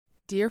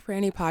Dear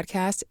Franny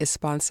podcast is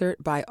sponsored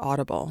by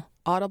Audible.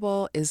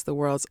 Audible is the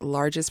world's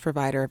largest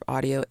provider of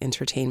audio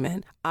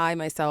entertainment. I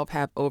myself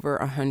have over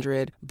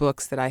 100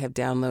 books that I have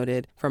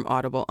downloaded from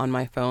Audible on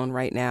my phone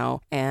right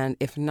now. And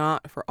if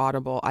not for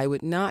Audible, I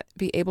would not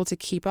be able to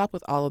keep up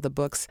with all of the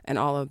books and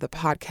all of the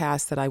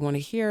podcasts that I want to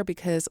hear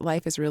because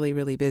life is really,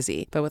 really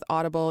busy. But with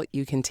Audible,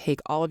 you can take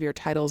all of your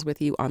titles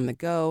with you on the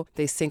go.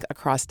 They sync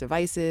across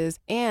devices.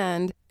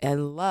 And I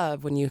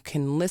love when you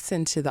can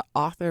listen to the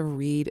author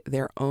read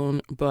their own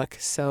book.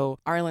 So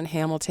Arlen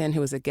Hamilton, who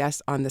was a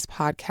guest on this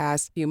podcast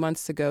a few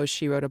months ago,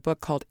 she wrote a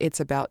book called It's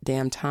About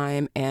Damn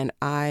Time. And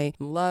I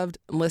loved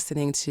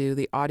listening to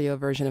the audio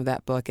version of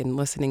that book and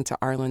listening to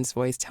Arlen's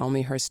voice tell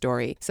me her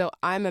story. So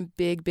I'm a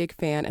big, big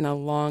fan and a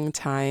long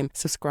time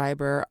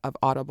subscriber of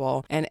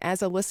Audible. And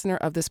as a listener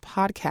of this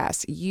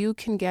podcast, you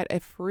can get a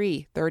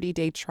free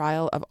 30-day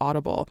trial of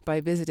Audible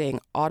by visiting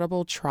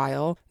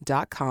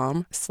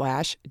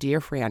audibletrial.com/Dear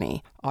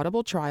Franny.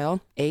 Audible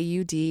Trial,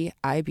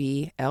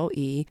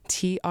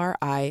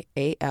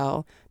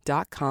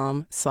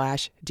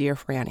 audibletrial.com/Dear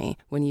Franny.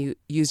 When you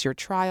use your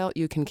trial,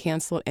 you can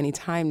cancel at any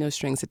time, no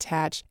strings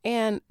attached.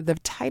 And the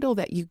title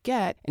that you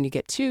get, and you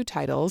get 2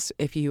 titles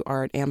if you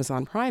are an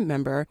Amazon Prime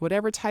member,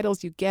 whatever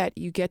titles you get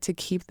to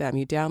keep them.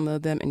 You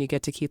download them and you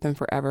get to keep them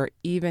forever,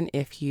 even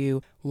if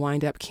you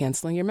wind up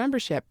canceling your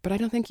membership. But I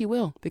don't think you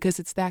will because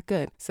it's that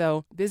good.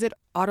 So visit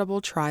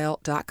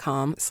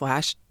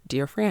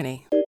audibletrial.com/Dear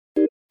Franny.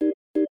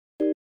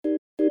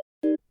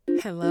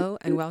 Hello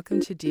and welcome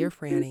to Dear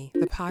Franny,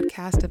 the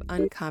podcast of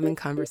uncommon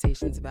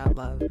conversations about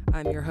love.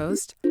 I'm your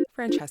host,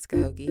 Francesca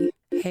Hoagie.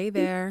 Hey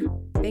there.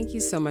 Thank you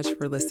so much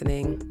for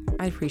listening.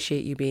 I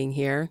appreciate you being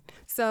here.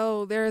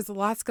 So there's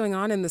lots going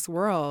on in this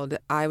world.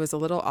 I was a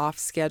little off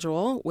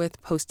schedule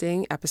with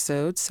posting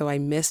episodes, so I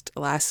missed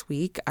last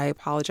week. I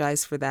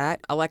apologize for that.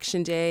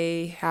 Election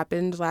day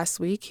happened last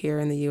week here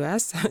in the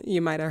U.S.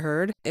 You might have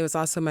heard. It was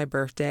also my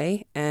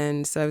birthday,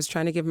 and so I was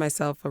trying to give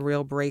myself a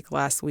real break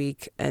last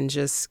week and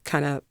just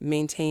kind of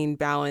maintain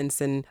balance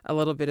and a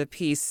little bit of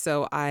peace.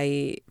 So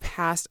I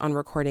passed on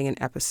recording an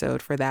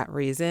episode for that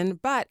reason,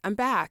 but I'm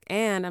back,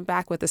 and I'm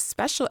back with a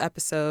special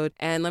episode.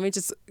 And let me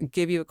just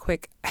give you a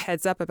quick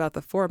heads up about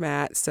the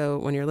format. So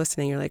when you're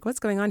listening, you're like, what's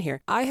going on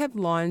here? I have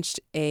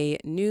launched a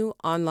new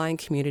online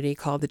community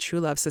called the True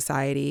Love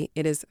Society.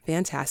 It is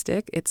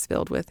fantastic. It's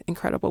filled with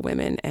incredible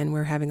women, and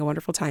we're having a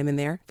wonderful time in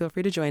there. Feel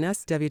free to join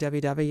us,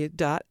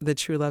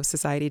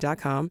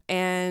 www.thetruelovesociety.com.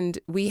 And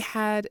we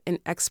had an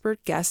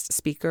expert guest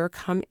speaker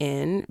come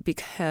in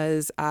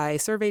because I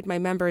surveyed my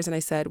members and I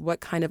said,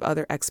 what kind of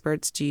other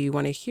experts do you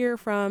want to hear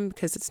from?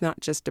 Because it's not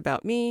just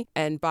about me.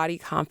 And body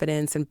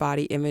confidence and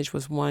body image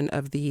was one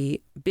of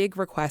the big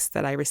requests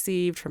that I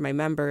received from my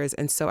members.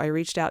 And so I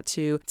reached out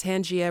to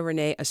Tangia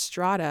Renee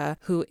Estrada,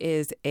 who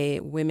is a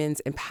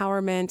women's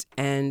empowerment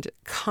and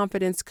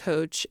confidence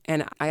coach.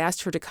 And I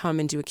asked her to come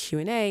and do a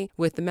Q&A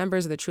with the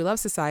members of the True Love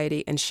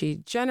Society, and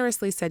she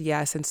generously said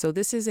yes. And so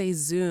this is a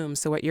Zoom.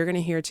 So what you're going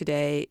to hear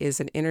today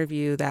is an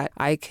interview that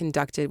I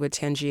conducted with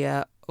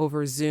Tangia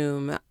over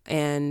Zoom.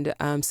 And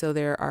so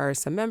there are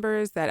some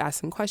members that ask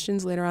some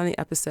questions later on in the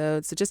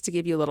episode. So just to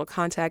give you a little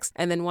context.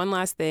 And then one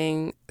last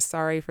thing,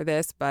 sorry for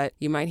this, but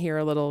you might hear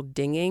a little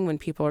dinging when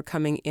people are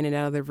coming in and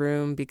out of the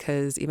room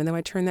because even though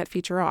I turned that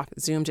feature off,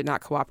 Zoom did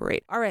not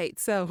cooperate. All right.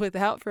 So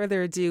without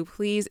further ado,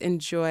 please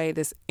enjoy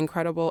this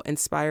incredible,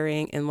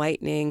 inspiring,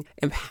 enlightening,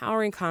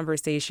 empowering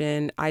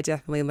conversation. I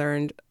definitely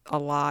learned a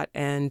lot.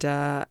 And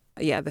the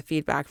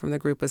feedback from the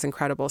group was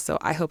incredible. So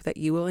I hope that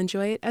you will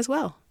enjoy it as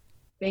well.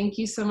 Thank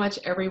you so much,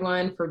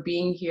 everyone, for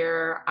being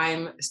here.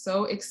 I'm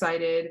so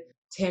excited.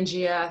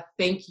 Tangia,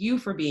 thank you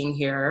for being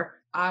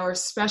here. Our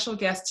special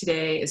guest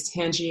today is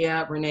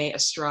Tangia Renee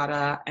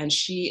Estrada, and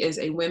she is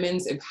a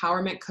women's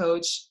empowerment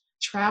coach,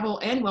 travel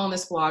and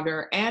wellness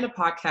blogger, and a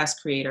podcast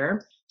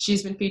creator.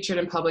 She's been featured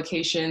in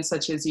publications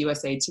such as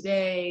USA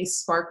Today,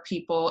 Spark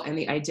People, and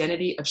the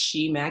Identity of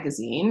She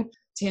magazine.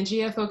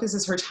 Tangia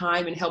focuses her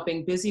time in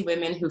helping busy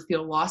women who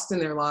feel lost in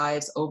their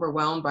lives,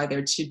 overwhelmed by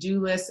their to-do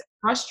lists,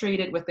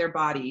 frustrated with their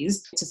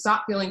bodies, to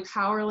stop feeling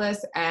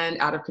powerless and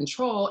out of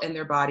control in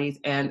their bodies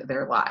and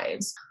their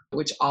lives,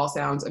 which all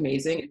sounds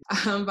amazing.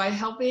 By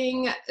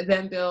helping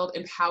them build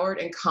empowered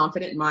and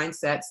confident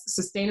mindsets,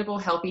 sustainable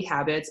healthy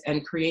habits,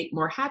 and create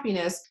more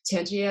happiness,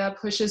 Tangia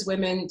pushes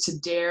women to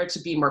dare to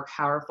be more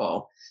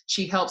powerful.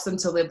 She helps them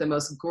to live the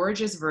most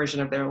gorgeous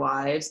version of their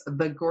lives,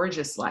 the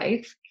gorgeous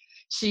life.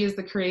 She is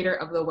the creator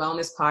of the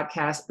wellness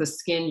podcast, The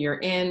Skin You're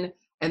In,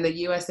 and the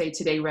USA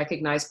Today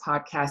recognized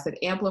podcast that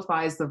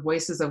amplifies the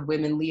voices of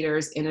women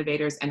leaders,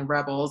 innovators, and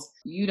rebels.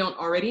 You don't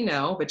already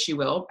know, but you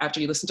will after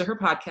you listen to her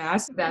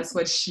podcast. That's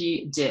what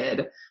she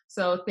did.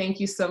 So thank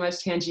you so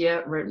much,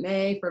 Tangia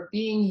Renee, for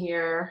being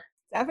here.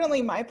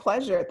 Definitely my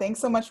pleasure. Thanks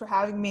so much for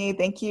having me.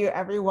 Thank you,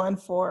 everyone,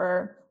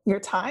 for your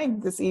time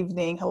this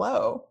evening.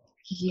 Hello.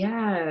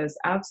 Yes,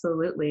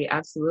 absolutely.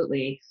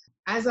 Absolutely.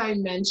 As I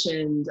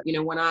mentioned,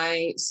 when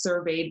I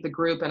surveyed the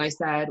group and I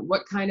said,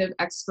 what kind of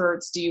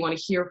experts do you want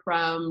to hear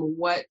from?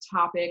 What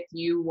topic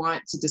you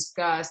want to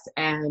discuss?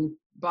 And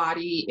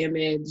body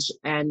image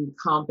and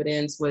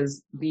confidence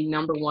was the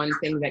number one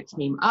thing that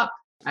came up.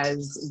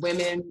 As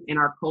women in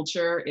our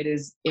culture, it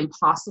is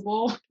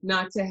impossible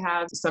not to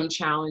have some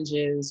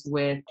challenges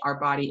with our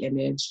body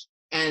image.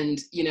 And,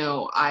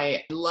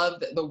 I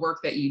love the work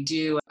that you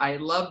do. I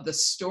love the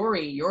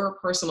story, your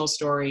personal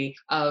story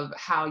of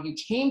how you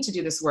came to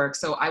do this work.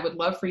 So I would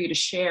love for you to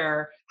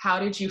share, how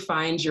did you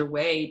find your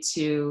way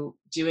to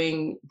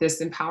doing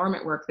this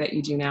empowerment work that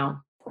you do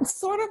now?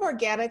 Sort of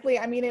organically.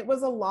 I mean, it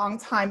was a long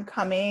time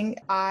coming.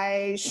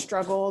 I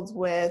struggled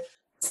with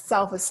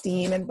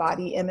self-esteem and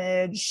body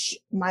image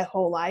my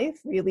whole life.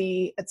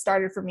 Really, it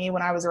started for me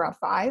when I was around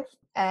 5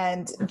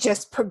 and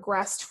just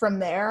progressed from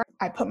there.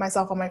 I put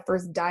myself on my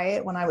first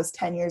diet when I was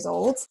 10 years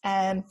old.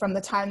 And from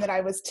the time that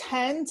I was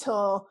 10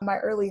 till my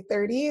early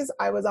 30s,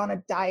 I was on a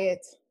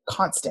diet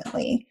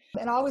constantly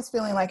and always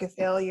feeling like a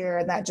failure.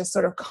 And that just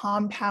sort of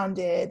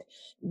compounded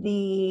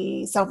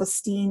the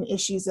self-esteem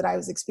issues that I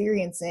was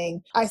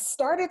experiencing. I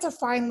started to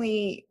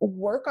finally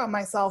work on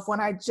myself when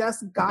I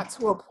just got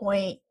to a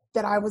point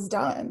that I was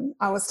done.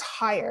 I was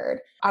tired.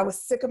 I was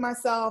sick of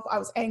myself. I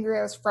was angry.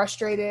 I was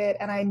frustrated.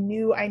 And I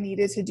knew I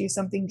needed to do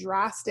something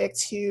drastic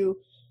to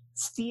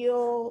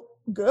feel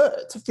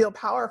good, to feel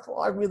powerful.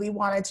 I really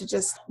wanted to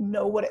just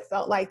know what it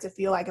felt like to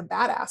feel like a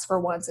badass for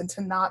once and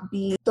to not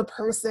be the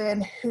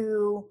person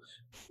who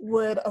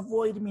would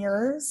avoid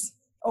mirrors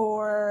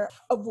or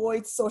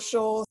avoid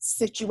social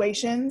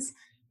situations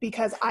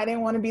because I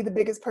didn't want to be the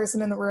biggest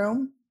person in the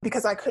room,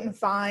 because I couldn't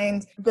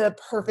find the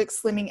perfect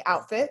slimming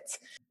outfit.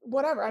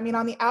 Whatever. I mean,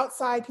 on the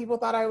outside, people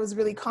thought I was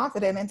really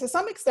confident. And to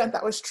some extent,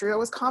 that was true. I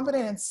was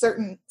confident in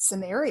certain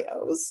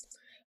scenarios.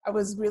 I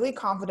was really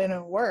confident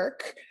in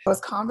work. I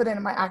was confident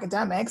in my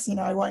academics.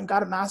 I went and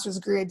got a master's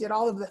degree. I did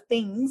all of the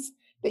things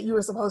that you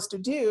were supposed to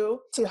do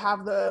to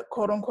have the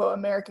quote unquote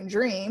American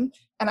dream.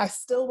 And I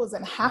still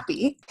wasn't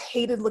happy,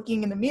 hated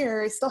looking in the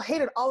mirror. I still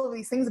hated all of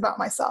these things about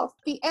myself.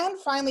 The end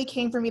finally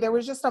came for me. There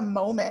was just a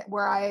moment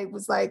where I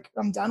was like,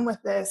 I'm done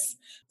with this.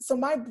 So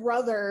my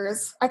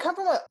brothers, I come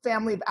from a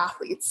family of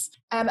athletes.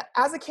 And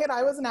as a kid,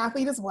 I was an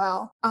athlete as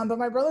well. But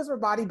my brothers were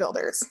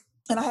bodybuilders.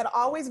 And I had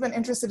always been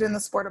interested in the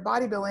sport of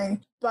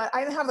bodybuilding, but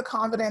I didn't have the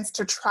confidence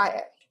to try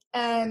it.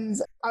 And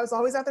I was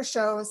always at their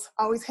shows,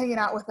 always hanging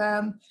out with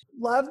them,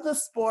 loved the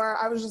sport.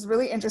 I was just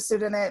really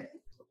interested in it.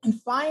 And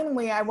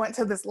finally, I went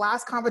to this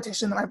last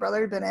competition that my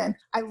brother had been in.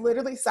 I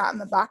literally sat in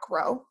the back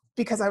row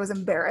because I was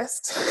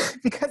embarrassed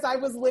because I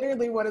was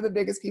literally one of the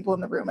biggest people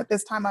in the room. At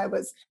this time, I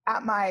was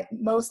at my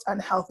most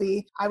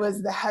unhealthy. I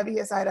was the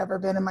heaviest I'd ever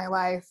been in my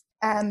life.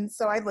 And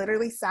so I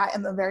literally sat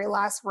in the very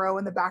last row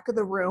in the back of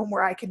the room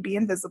where I could be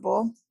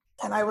invisible.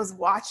 And I was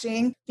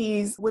watching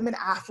these women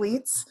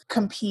athletes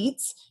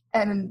compete,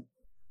 and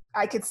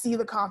I could see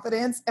the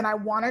confidence, and I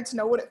wanted to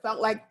know what it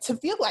felt like to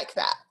feel like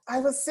that. I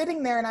was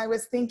sitting there and I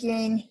was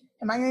thinking,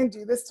 am I going to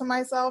do this to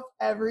myself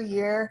every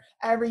year?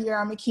 Every year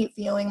I'm going to keep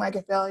feeling like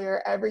a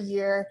failure. Every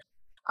year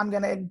I'm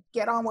going to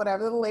get on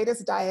whatever the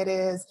latest diet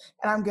is,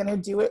 and I'm going to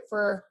do it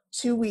for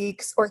 2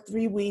 weeks or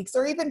 3 weeks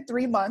or even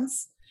 3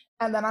 months.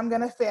 And then I'm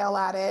going to fail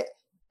at it.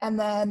 And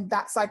then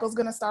that cycle's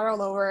going to start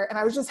all over. And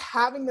I was just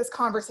having this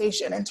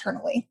conversation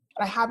internally.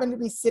 And I happened to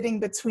be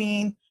sitting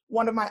between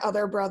one of my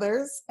other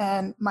brothers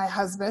and my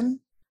husband.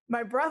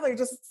 My brother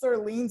just sort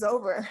of leans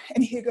over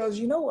and he goes,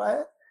 you know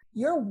what?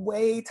 You're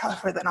way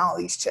tougher than all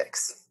these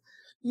chicks.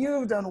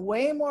 You've done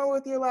way more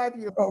with your life.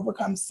 You've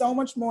overcome so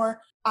much more.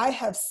 I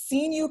have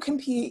seen you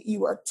compete.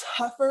 You are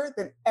tougher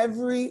than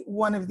every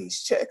one of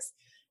these chicks.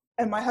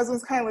 And my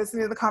husband's kind of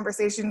listening to the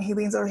conversation. He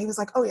leans over. He was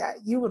like, oh yeah,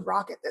 you would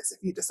rock at this if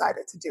you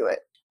decided to do it.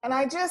 And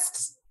I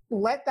just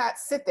let that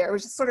sit there. It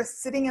was just sort of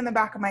sitting in the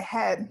back of my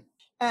head.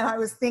 And I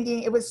was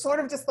thinking it was sort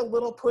of just the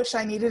little push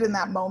I needed in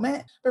that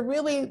moment. But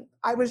really,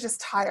 I was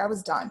just tired. I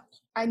was done.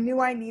 I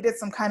knew I needed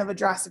some kind of a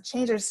drastic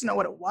change. I just didn't know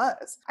what it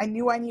was. I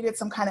knew I needed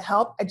some kind of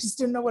help. I just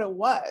didn't know what it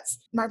was.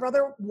 My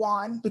brother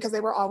won because they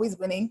were always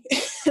winning.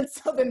 And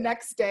so the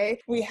next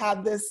day we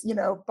had this,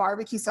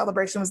 barbecue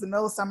celebration. It was the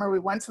middle of summer. We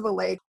went to the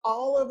lake.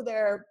 All of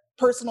their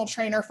personal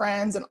trainer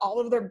friends and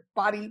all of their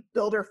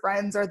bodybuilder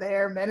friends are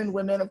there, men and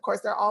women. Of course,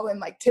 they're all in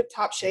like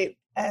tip-top shape.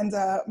 And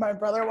my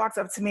brother walks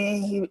up to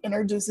me. He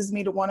introduces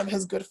me to one of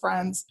his good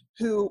friends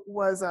who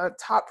was a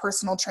top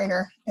personal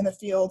trainer in the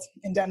field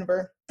in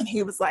Denver. And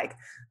he was like,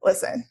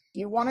 listen,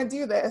 you want to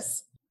do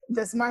this.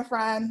 This is my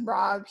friend,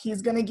 Rob.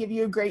 He's going to give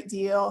you a great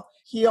deal.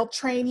 He'll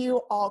train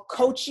you. I'll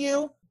coach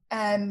you.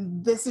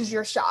 And this is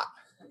your shot.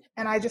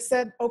 And I just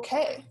said,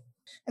 okay.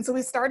 And so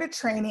we started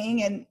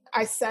training, and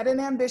I set an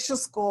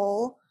ambitious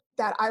goal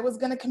that I was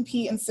going to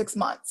compete in 6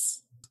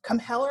 months. Come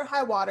hell or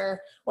high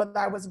water, whether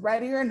I was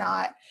ready or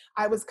not,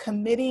 I was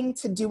committing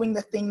to doing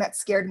the thing that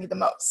scared me the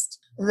most.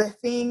 The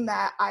thing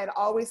that I'd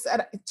always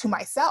said to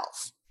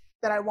myself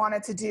that I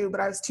wanted to do,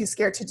 but I was too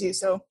scared to do.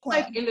 So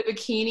like in the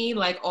bikini,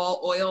 like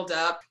all oiled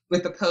up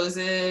with the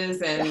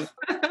poses and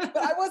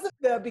I wasn't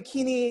the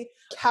bikini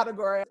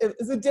category. It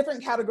was a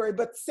different category,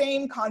 but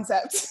same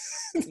concept.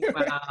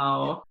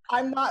 Wow.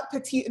 I'm not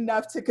petite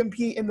enough to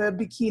compete in the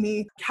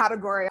bikini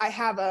category. I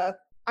have a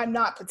I'm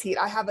not petite.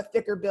 I have a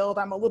thicker build.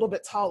 I'm a little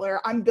bit taller.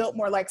 I'm built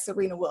more like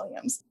Serena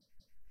Williams.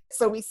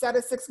 So we set a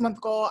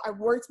 6-month goal. I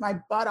worked my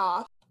butt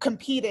off,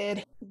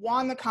 competed,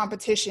 won the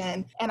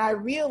competition, and I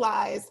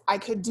realized I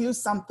could do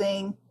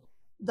something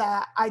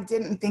that I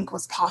didn't think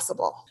was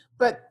possible.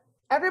 But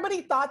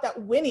everybody thought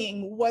that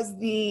winning was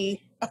the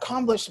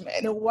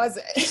accomplishment. It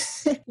wasn't.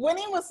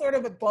 Winning was sort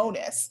of a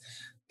bonus.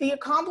 The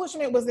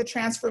accomplishment was the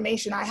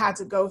transformation I had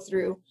to go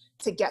through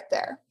to get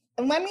there.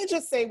 And let me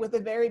just say with a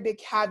very big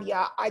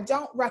caveat, I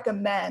don't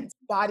recommend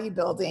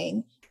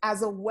bodybuilding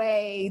as a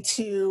way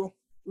to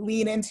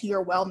lean into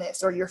your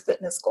wellness or your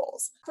fitness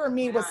goals. For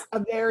me, it was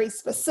a very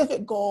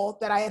specific goal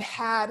that I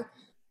had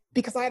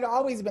because I had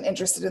always been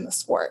interested in the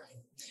sport.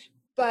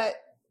 But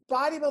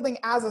bodybuilding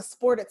as a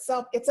sport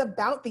itself, it's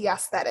about the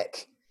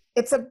aesthetic.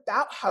 It's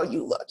about how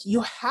you look.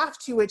 You have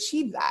to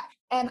achieve that.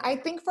 And I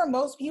think for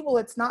most people,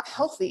 it's not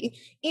healthy.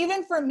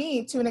 Even for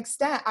me, to an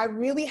extent, I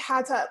really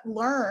had to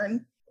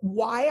learn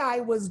why I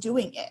was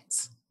doing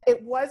it.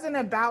 It wasn't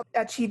about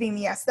achieving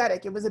the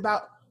aesthetic. It was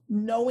about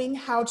knowing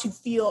how to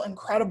feel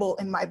incredible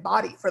in my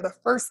body for the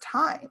first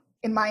time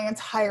in my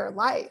entire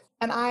life.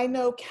 And I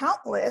know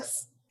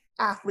countless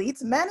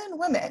athletes, men and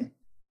women,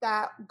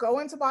 that go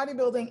into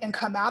bodybuilding and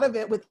come out of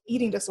it with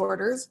eating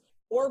disorders,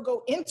 or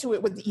go into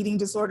it with the eating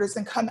disorders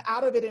and come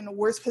out of it in a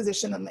worse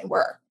position than they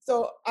were.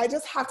 So I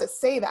just have to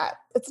say that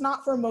it's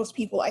not for most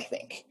people, I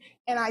think.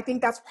 And I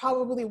think that's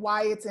probably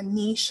why it's a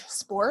niche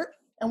sport.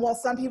 And while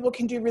some people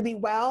can do really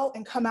well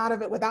and come out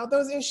of it without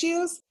those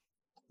issues,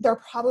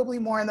 they're probably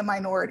more in the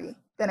minority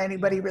than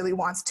anybody really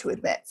wants to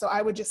admit. So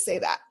I would just say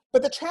that.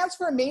 But the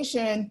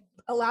transformation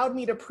allowed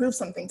me to prove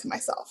something to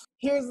myself.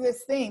 Here's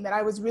this thing that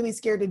I was really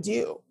scared to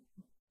do.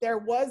 There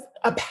was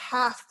a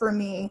path for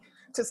me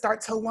to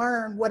start to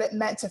learn what it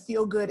meant to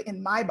feel good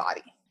in my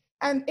body.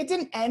 And it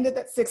didn't end at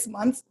that 6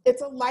 months.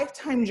 It's a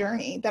lifetime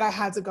journey that I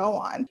had to go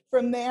on.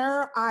 From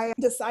there, I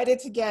decided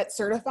to get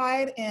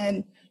certified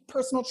in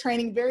personal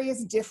training,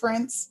 various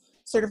different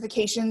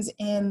certifications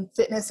in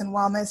fitness and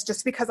wellness,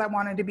 just because I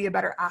wanted to be a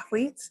better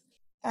athlete.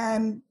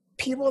 And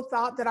people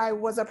thought that I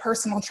was a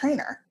personal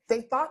trainer.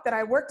 They thought that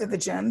I worked at the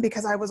gym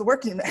because I was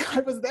working there.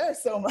 I was there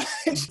so much.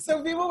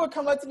 So people would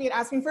come up to me and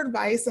ask me for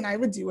advice, and I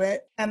would do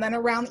it. And then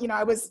around,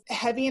 I was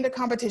heavy into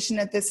competition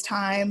at this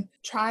time,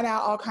 trying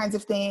out all kinds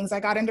of things. I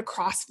got into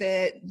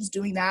CrossFit, was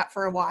doing that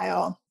for a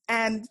while.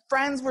 And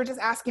friends were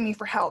just asking me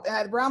for help.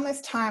 And around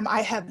this time,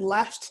 I had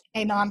left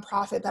a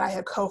nonprofit that I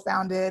had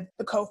co-founded.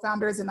 The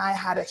co-founders and I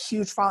had a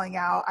huge falling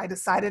out. I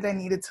decided I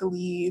needed to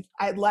leave.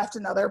 I had left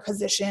another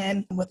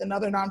position with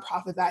another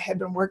nonprofit that I had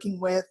been working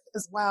with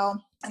as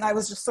well. And I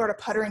was just sort of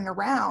puttering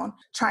around,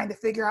 trying to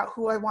figure out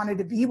who I wanted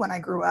to be when I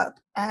grew up.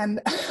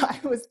 And I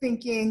was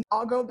thinking,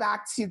 I'll go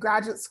back to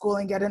graduate school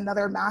and get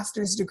another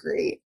master's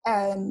degree.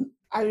 And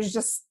I was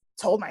just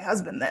told my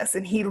husband this,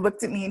 and he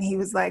looked at me and he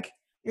was like,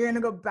 "You're going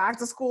to go back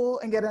to school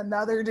and get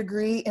another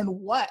degree in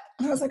what?"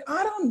 And I was like,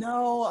 "I don't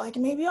know. Like,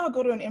 maybe I'll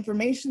go to an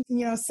information,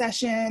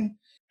 session.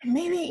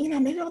 Maybe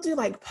I'll do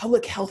like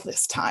public health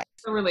this time."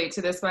 I relate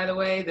to this, by the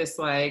way, this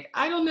like,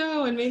 I don't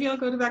know, and maybe I'll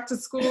go back to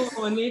school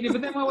and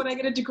but then what would I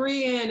get a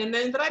degree in?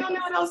 But I don't know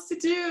what else to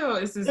do.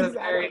 This is exactly.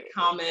 A very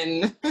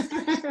common.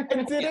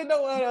 I didn't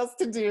know what else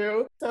to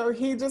do. So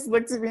he just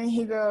looked at me and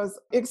he goes,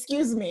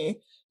 "Excuse me,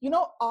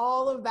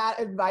 all of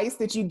that advice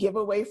that you give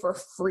away for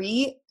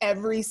free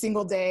every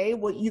single day,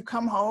 you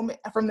come home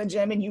from the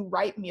gym and you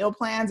write meal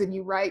plans and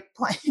you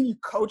you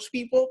coach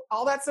people,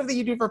 all that stuff that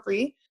you do for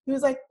free." He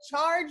was like,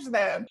 "Charge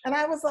them." And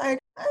I was like,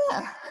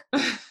 I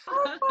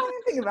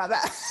didn't think about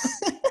that.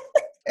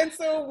 And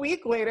so a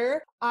week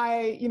later,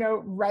 I,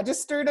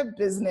 registered a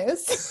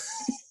business.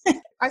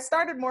 I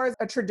started more as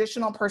a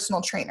traditional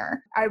personal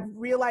trainer. I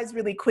realized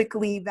really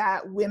quickly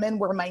that women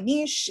were my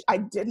niche. I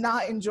did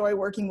not enjoy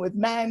working with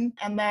men.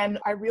 And then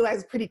I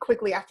realized pretty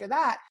quickly after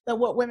that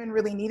what women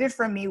really needed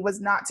from me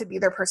was not to be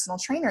their personal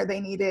trainer. They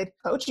needed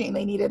coaching.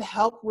 They needed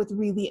help with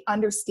really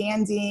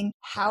understanding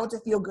how to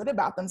feel good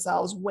about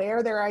themselves,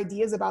 where their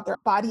ideas about their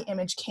body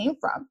image came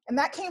from. And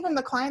that came from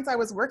the clients I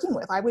was working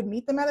with. I would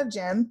meet them at a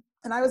gym.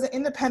 And I was an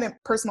independent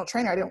personal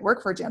trainer. I didn't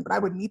work for a gym, but I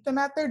would meet them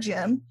at their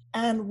gym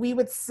and we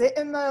would sit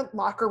in the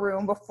locker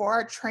room before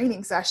our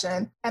training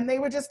session and they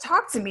would just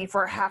talk to me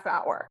for a half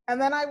hour.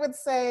 And then I would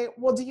say,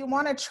 "Well, do you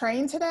want to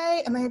train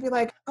today?" And they'd be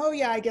like, "Oh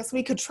yeah, I guess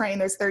we could train.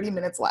 There's 30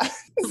 minutes left."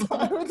 So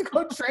I would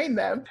go train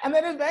them. And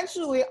then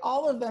eventually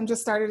all of them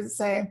just started to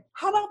say,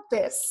 "How about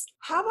this?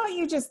 How about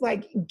you just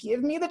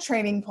give me the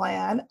training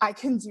plan? I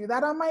can do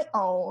that on my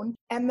own.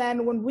 And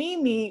then when we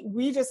meet,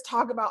 we just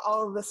talk about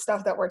all of the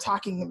stuff that we're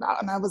talking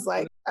about." And I was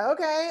like,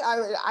 okay,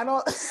 I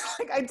don't,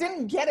 I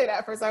didn't get it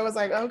at first. I was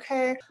like,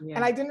 okay. Yeah.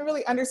 And I didn't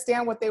really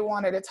understand what they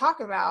wanted to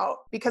talk about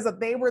because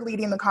they were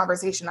leading the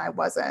conversation. I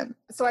wasn't.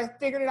 So I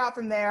figured it out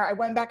from there. I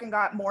went back and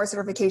got more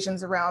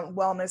certifications around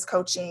wellness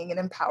coaching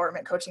and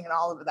empowerment coaching and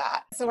all of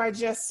that. So I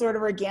just sort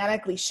of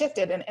organically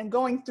shifted and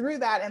going through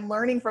that and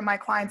learning from my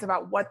clients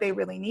about what they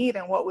really need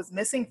and what was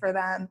missing for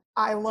them.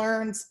 I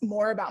learned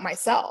more about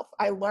myself.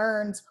 I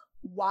learned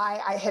why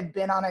I had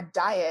been on a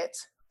diet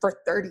for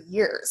 30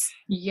 years.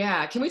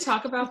 Yeah. Can we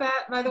talk about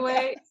that, by the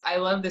way? I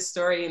love this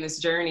story and this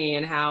journey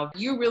and how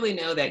you really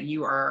know that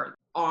you are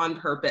on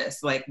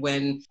purpose. Like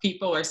when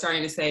people are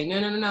starting to say, no,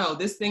 no, no, no,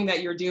 this thing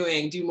that you're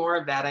doing, do more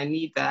of that. I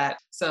need that.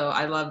 So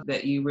I love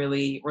that you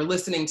really were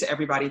listening to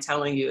everybody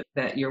telling you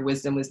that your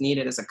wisdom was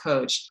needed as a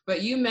coach.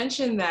 But you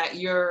mentioned that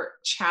your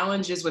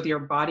challenges with your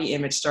body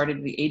image started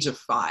at the age of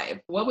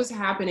 5. What was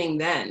happening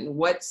then?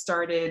 What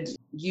started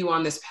you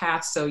on this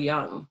path so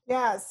young?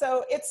 Yeah,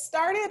 so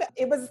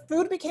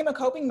food became a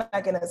coping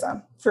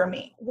mechanism for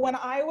me. When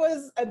I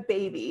was a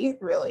baby,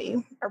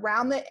 really,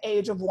 around the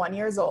age of 1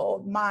 year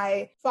old,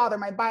 my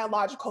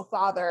biological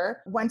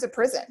father, went to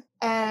prison.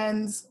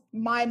 And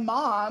my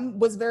mom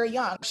was very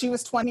young. She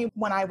was 20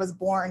 when I was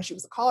born. She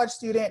was a college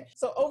student.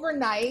 So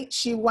overnight,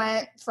 she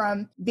went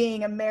from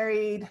being a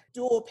married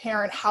dual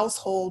parent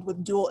household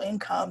with dual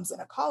incomes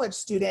and a college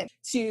student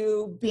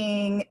to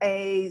being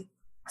a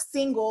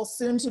single,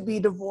 soon to be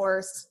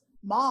divorced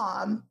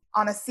mom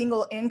on a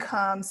single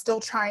income,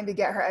 still trying to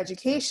get her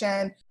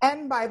education.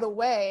 And by the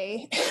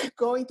way,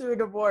 going through a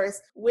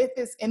divorce with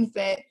this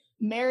infant,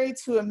 married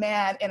to a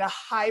man in a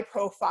high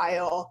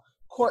profile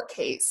court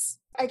case.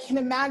 I can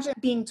imagine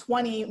being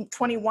 20,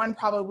 21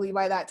 probably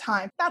by that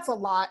time. That's a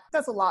lot.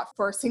 That's a lot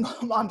for a single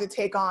mom to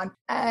take on.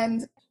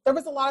 And there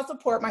was a lot of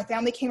support. My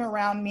family came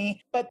around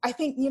me. But I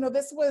think,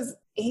 this was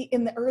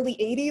in the early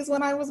 80s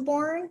when I was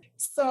born.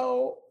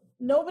 So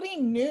nobody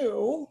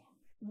knew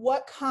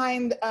what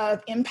kind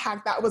of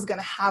impact that was going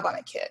to have on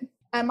a kid.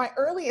 And my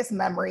earliest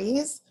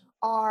memories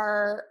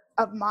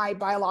of my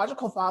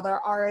biological father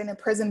are in a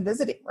prison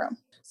visiting room.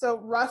 So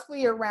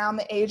roughly around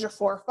the age of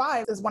 4 or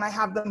 5 is when I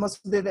have the most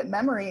vivid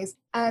memories.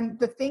 And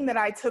the thing that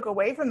I took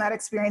away from that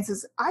experience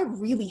is I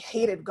really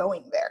hated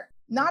going there.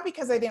 Not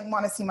because I didn't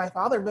want to see my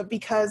father, but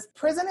because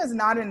prison is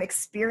not an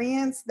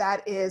experience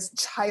that is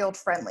child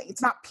friendly.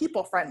 It's not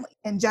people friendly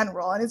in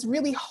general. And it's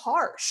really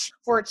harsh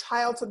for a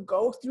child to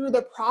go through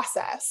the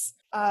process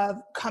of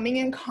coming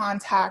in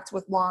contact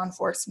with law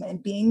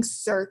enforcement, being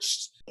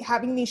searched,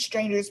 having these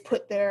strangers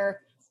put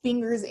their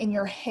fingers in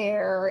your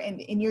hair and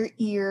in your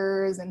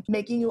ears and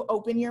making you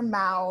open your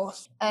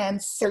mouth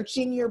and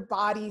searching your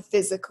body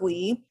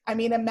physically. I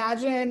mean,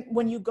 imagine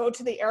when you go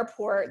to the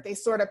airport, they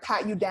sort of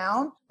pat you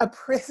down. A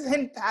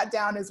prison pat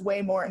down is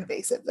way more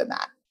invasive than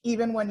that.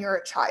 Even when you're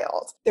a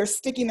child, they're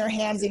sticking their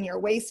hands in your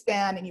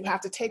waistband and you have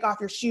to take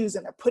off your shoes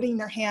and they're putting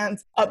their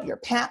hands up your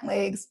pant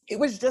legs. It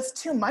was just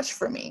too much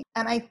for me.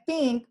 And I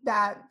think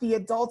that the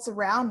adults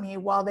around me,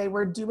 while they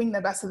were doing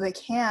the best that they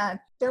can,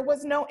 there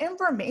was no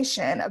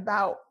information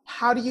about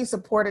how do you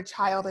support a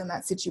child in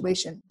that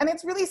situation. And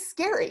it's really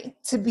scary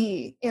to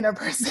be in a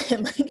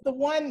prison. Like the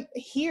one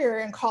here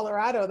in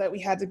Colorado that we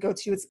had to go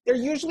to, they're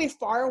usually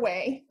far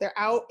away. They're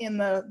out in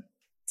the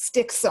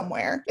sticks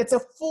somewhere. It's a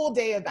full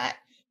day event.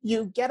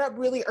 You get up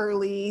really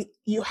early.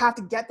 You have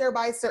to get there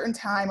by a certain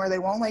time or they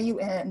won't let you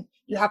in.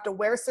 You have to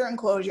wear certain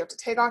clothes. You have to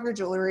take off your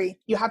jewelry.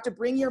 You have to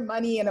bring your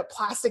money in a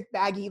plastic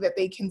baggie that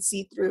they can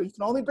see through. You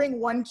can only bring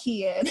one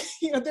key in.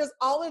 There's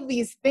all of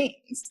these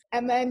things.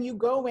 And then you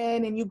go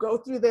in and you go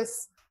through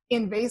this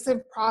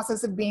invasive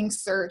process of being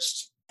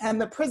searched.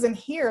 And the prison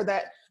here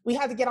that we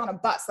had to get on a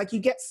bus, like you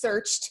get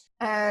searched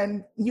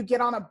and you get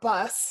on a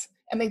bus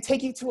and they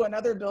take you to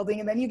another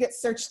building and then you get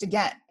searched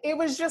again. It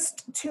was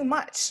just too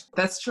much.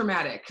 That's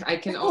traumatic. I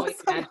can only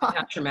imagine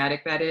how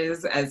traumatic that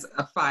is as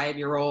a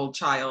 5-year-old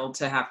child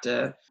to have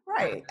to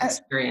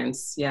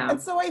experience. Yeah.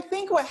 And so I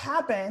think what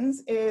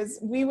happens is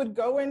we would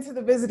go into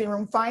the visiting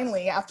room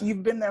finally after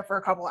you've been there for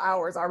a couple of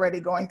hours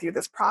already going through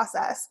this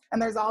process. And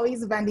there's all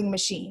these vending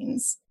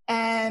machines.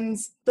 And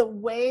the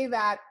way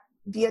that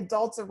the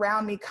adults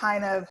around me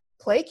kind of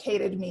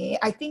placated me,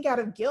 I think out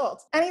of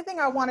guilt. Anything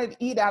I wanted to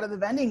eat out of the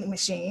vending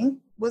machine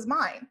was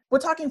mine. We're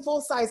talking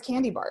full-size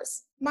candy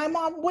bars. My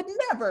mom would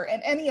never,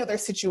 in any other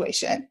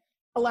situation,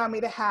 allow me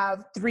to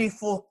have 3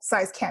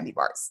 full-size candy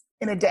bars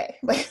in a day.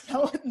 Like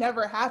that would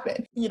never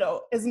happen.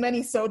 As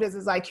many sodas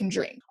as I can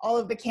drink, all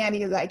of the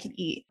candy as I can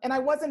eat. And I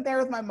wasn't there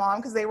with my mom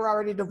because they were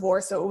already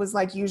divorced. So it was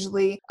like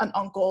usually an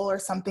uncle or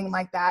something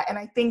like that. And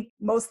I think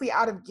mostly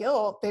out of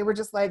guilt, they were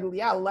just like,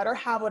 yeah, let her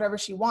have whatever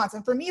she wants.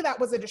 And for me, that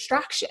was a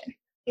distraction.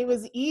 It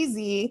was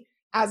easy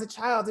as a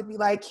child to be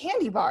like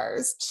candy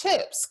bars,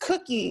 chips,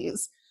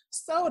 cookies,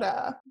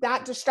 soda.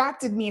 That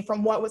distracted me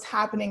from what was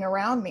happening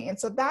around me. And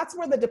so that's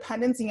where the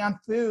dependency on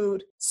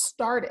food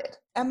started.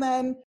 And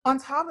then on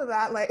top of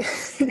that,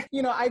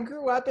 I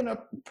grew up in a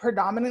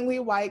predominantly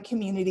white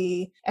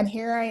community. And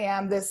here I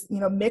am, this,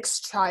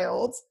 mixed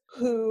child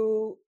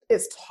who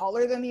is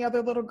taller than the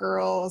other little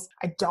girls.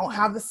 I don't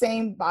have the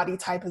same body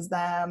type as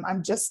them.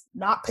 I'm just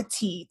not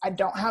petite. I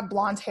don't have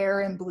blonde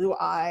hair and blue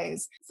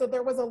eyes. So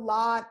there was a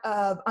lot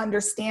of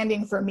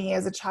understanding for me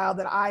as a child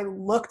that I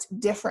looked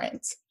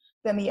different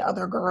than the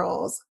other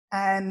girls.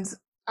 And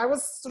I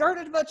was sort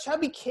of a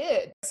chubby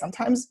kid.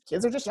 Sometimes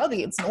kids are just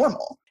chubby. It's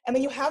normal. And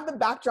then you have the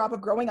backdrop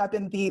of growing up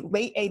in the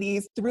late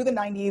 80s through the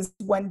 90s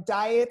when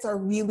diets are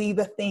really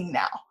the thing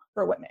now.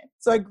 for women.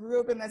 So I grew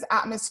up in this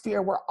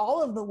atmosphere where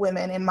all of the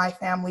women in my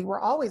family were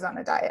always on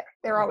a diet.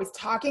 They were always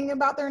talking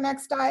about their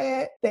next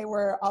diet. They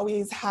were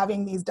always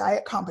having these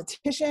diet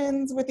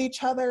competitions with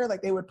each other.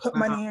 Like they would put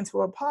money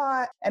into a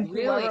pot and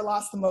whoever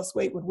lost the most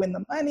weight would win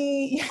the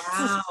money.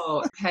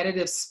 Wow.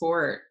 Competitive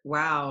sport.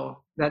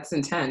 Wow. That's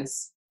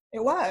intense.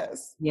 It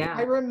was. Yeah.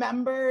 I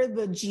remember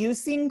the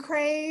juicing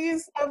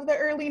craze of the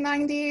early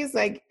 90s.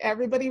 Like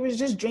everybody was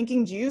just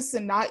drinking juice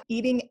and not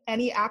eating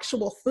any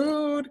actual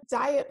food,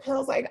 diet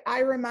pills. Like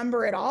I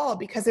remember it all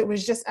because it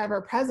was just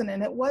ever present.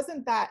 And it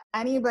wasn't that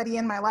anybody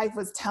in my life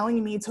was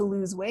telling me to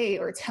lose weight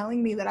or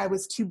telling me that I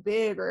was too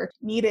big or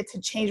needed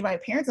to change my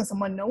appearance in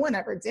someone. No one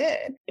ever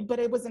did, but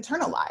it was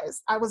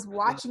internalized. I was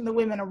watching the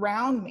women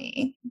around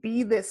me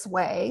be this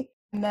way.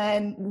 And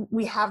then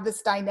we have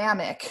this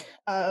dynamic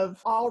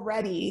of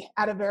already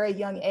at a very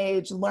young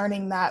age,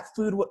 learning that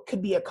food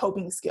could be a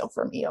coping skill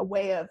for me, a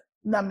way of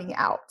numbing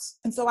out.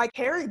 And so I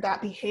carried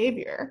that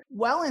behavior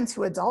well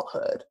into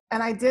adulthood.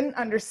 And I didn't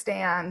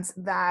understand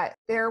that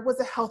there was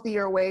a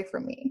healthier way for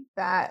me,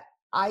 that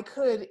I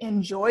could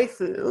enjoy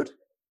food,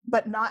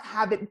 but not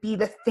have it be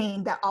the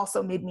thing that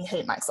also made me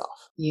hate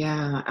myself.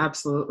 Yeah,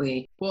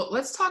 absolutely. Well,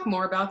 let's talk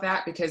more about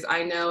that because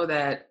I know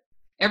that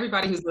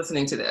everybody who's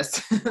listening to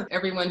this,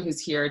 everyone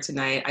who's here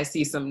tonight, I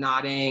see some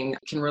nodding,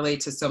 can relate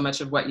to so much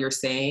of what you're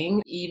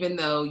saying, even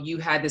though you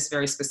had this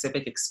very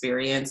specific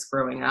experience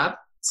growing up.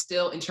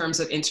 Still, in terms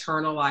of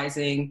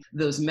internalizing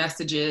those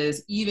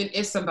messages, even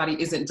if somebody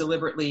isn't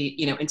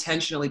deliberately,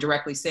 intentionally,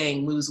 directly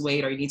saying lose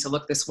weight or you need to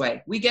look this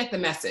way, we get the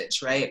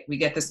message, right? We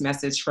get this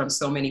message from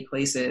so many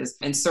places,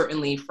 and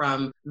certainly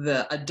from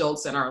the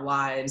adults in our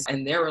lives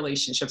and their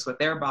relationships with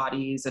their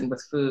bodies and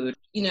with food.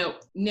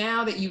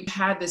 Now that you've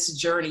had this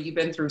journey, you've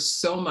been through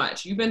so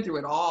much, you've been through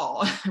it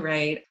all,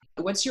 right?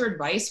 What's your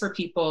advice for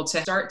people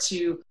to start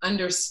to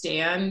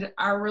understand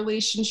our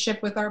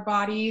relationship with our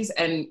bodies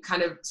and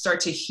kind of start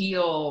to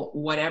heal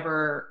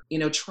whatever,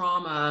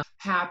 trauma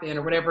happened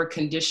or whatever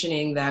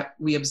conditioning that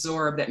we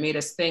absorbed that made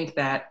us think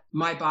that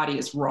my body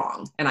is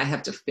wrong and I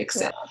have to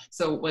fix it?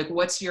 So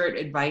what's your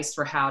advice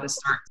for how to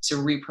start to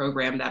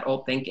reprogram that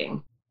old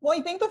thinking? Well,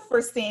 I think the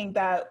first thing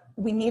that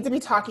we need to be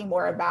talking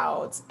more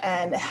about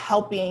and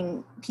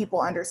helping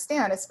people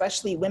understand,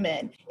 especially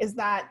women, is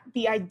that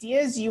the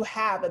ideas you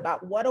have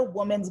about what a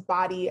woman's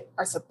body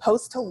are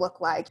supposed to look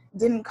like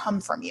didn't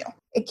come from you.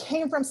 It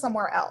came from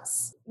somewhere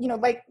else.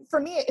 For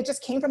me, it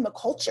just came from the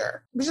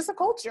culture. It was just a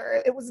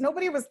culture.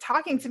 Nobody was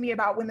talking to me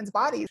about women's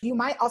bodies. You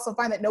might also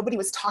find that nobody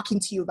was talking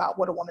to you about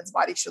what a woman's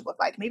body should look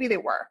like. Maybe they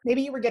were.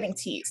 Maybe you were getting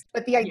teased.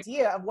 But the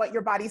idea of what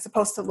your body's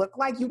supposed to look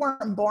like, you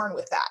weren't born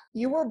with that.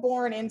 You were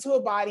born into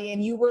a body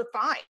and you were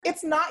fine.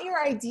 It's not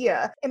your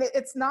idea, and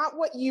it's not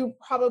what you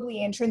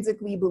probably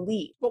intrinsically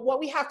believe. But what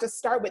we have to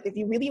start with, if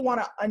you really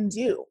want to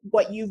undo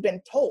what you've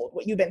been told,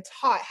 what you've been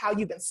taught, how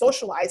you've been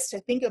socialized to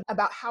think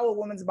about how a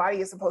woman's body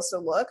is supposed to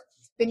look,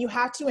 then you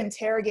have to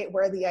interrogate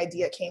where the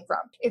idea came from.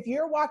 If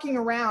you're walking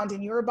around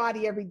in your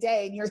body every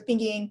day and you're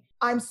thinking,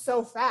 I'm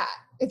so fat,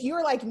 if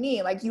you're like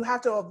me, you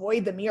have to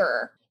avoid the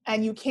mirror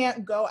and you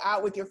can't go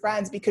out with your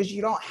friends because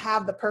you don't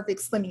have the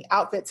perfect slimming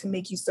outfit to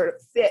make you sort of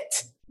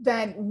fit,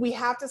 then we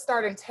have to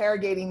start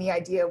interrogating the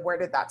idea of where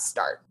did that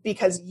start,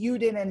 because you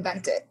didn't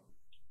invent it.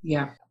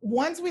 Yeah.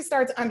 Once we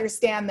start to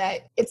understand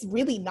that it's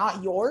really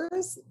not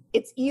yours,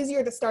 it's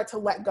easier to start to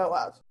let go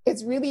of.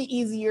 It's really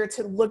easier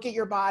to look at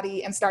your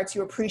body and start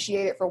to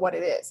appreciate it for what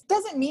it is.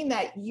 Doesn't mean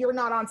that you're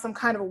not on some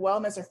kind of a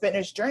wellness or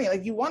fitness journey.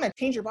 If you want to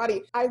change your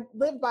body, I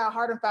live by a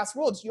hard and fast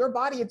rule. It's your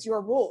body, it's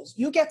your rules.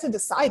 You get to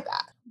decide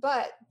that.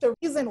 But the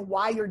reason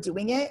why you're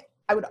doing it,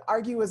 I would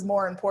argue, is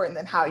more important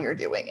than how you're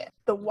doing it.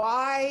 The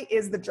why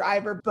is the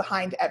driver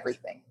behind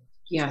everything.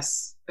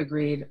 Yes,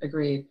 agreed.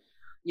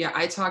 Yeah,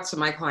 I talk to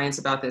my clients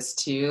about this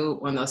too,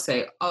 when they'll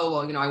say, oh,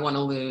 well, I want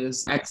to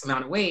lose X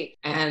amount of weight.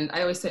 And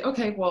I always say,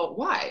 okay, well,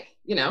 why?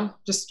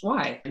 Just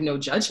why? No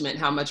judgment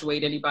how much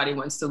weight anybody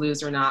wants to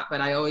lose or not,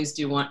 but I always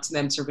do want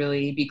them to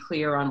really be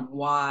clear on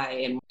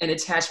why and an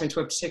attachment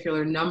to a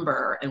particular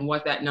number and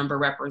what that number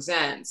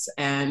represents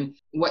and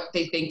what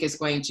they think is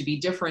going to be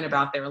different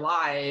about their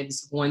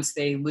lives once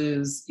they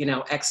lose,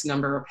 X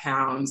number of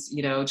pounds,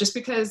 just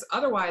because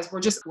otherwise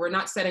we're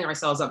not setting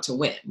ourselves up to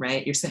win,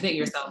 right? You're setting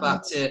yourself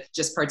up to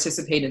just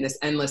participate in this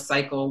endless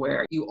cycle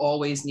where you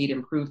always need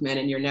improvement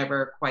and you're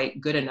never quite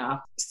good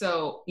enough.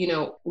 So,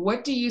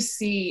 what do you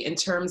see in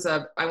terms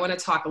of, I want to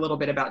talk a little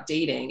bit about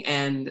dating.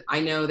 And I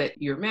know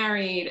that you're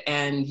married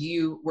and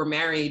you were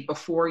married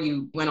before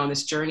you went on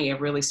this journey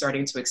of really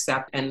starting to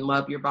accept and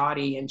love your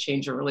body and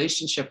change your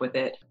relationship with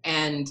it.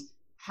 And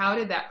how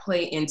did that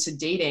play into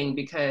dating?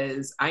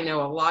 Because I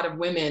know a lot of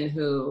women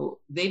who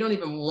they don't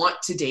even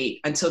want to date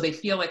until they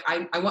feel like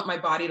I want my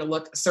body to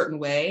look a certain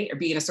way or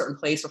be in a certain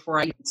place before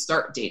I even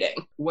start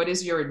dating. What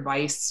is your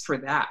advice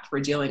for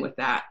dealing with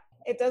that?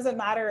 It doesn't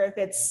matter if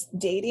it's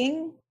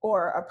dating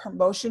or a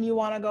promotion you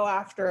want to go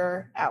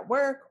after at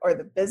work or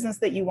the business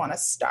that you want to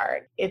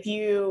start, if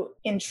you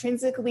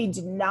intrinsically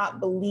do not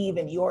believe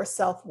in your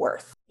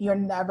self-worth, you're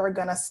never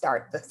going to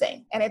start the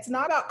thing. And it's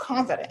not about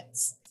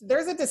confidence.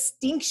 There's a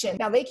distinction.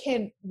 Now, they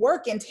can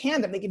work in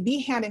tandem. They can be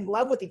hand in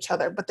glove with each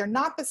other, but they're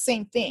not the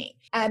same thing.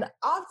 And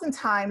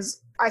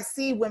oftentimes I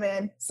see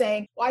women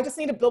saying, well, I just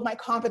need to build my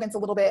confidence a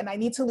little bit and I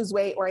need to lose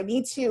weight, or I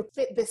need to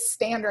fit this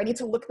standard. I need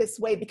to look this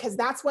way because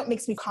that's what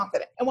makes me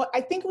confident. And what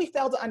I think we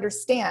fail to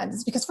understand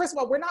is because, first of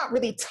all, we're not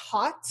really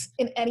taught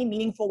in any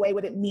meaningful way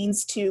what it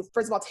means to,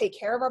 first of all, take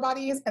care of our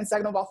bodies, and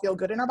second of all, feel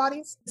good in our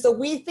bodies. So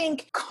we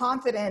think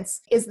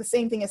confidence is the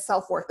same thing as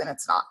self-worth, and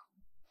it's not.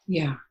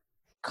 Yeah.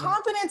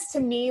 Confidence, to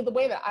me, the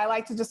way that I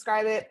like to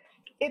describe it,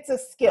 it's a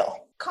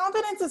skill.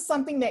 Confidence is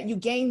something that you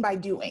gain by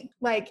doing.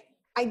 Like,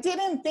 I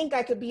didn't think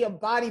I could be a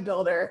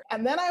bodybuilder,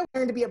 and then I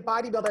learned to be a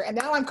bodybuilder, and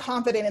now I'm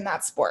confident in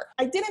that sport.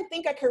 I didn't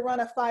think I could run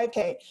a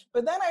 5K,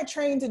 but then I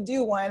trained to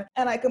do one,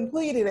 and I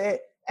completed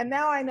it, and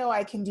now I know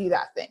I can do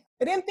that thing.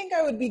 I didn't think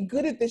I would be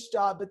good at this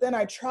job, but then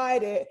I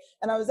tried it,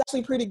 and I was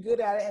actually pretty good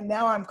at it, and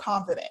now I'm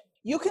confident.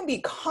 You can be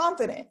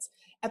confident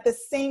at the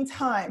same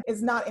time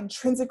as not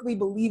intrinsically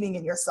believing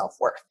in your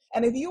self-worth.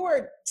 And if you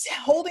are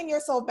holding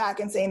yourself back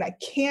and saying, I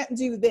can't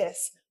do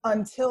this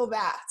until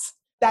that's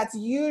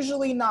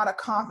usually not a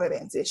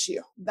confidence issue.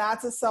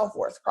 That's a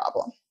self-worth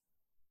problem.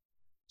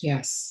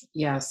 Yes.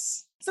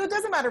 Yes. So it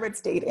doesn't matter if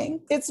it's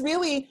dating. It's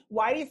really,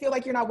 why do you feel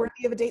like you're not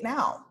worthy of a date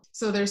now?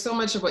 So there's so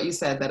much of what you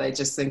said that I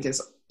just think is,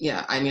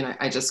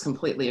 I just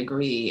completely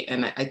agree.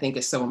 And I think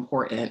is so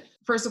important.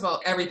 First of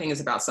all, everything is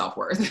about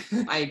self-worth.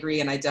 I agree.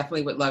 And I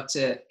definitely would love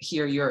to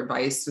hear your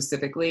advice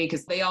specifically,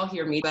 because they all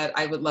hear me, but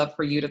I would love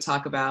for you to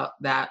talk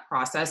about that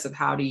process of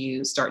how do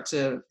you start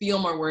to feel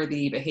more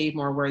worthy, behave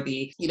more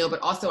worthy, but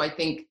also I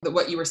think that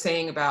what you were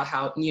saying about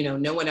how,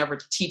 no one ever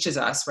teaches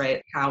us,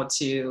 right, how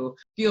to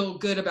feel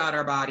good about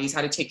our bodies,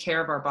 how to take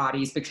care of our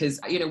bodies, because,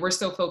 we're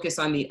so focused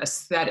on the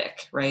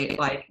aesthetic, right?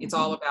 Like it's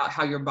all about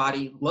how your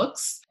body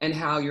looks and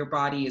how your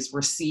body is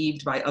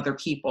received by other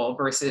people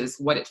versus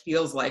what it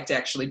feels like to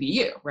actually be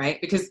you, right?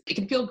 Because it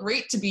can feel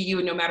great to be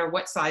you no matter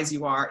what size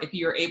you are, if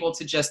you're able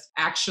to just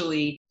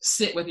actually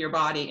sit with your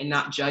body and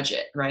not judge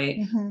it, right?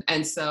 Mm-hmm.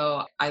 And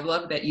so I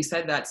love that you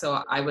said that.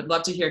 So I would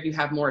love to hear if you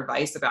have more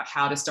advice about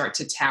how to start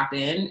to tap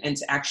in and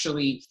to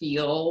actually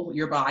feel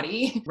your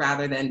body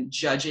rather than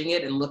judging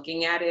it and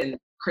looking at it and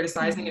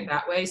criticizing it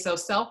that way. So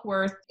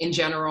self-worth in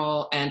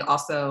general, and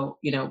also,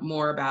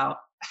 more about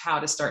how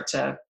to start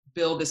to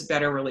build this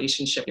better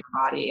relationship with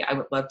your body. I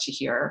would love to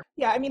hear.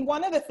 Yeah,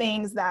 one of the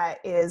things that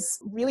is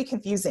really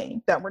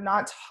confusing that we're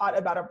not taught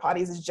about our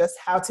bodies is just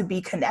how to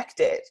be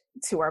connected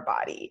to our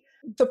body.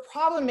 The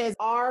problem is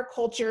our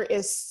culture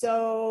is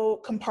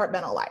so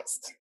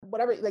compartmentalized.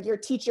 Whatever, like your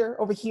teacher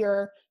over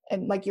here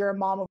and like you're a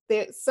mom,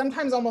 they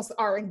sometimes almost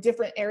are in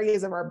different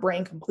areas of our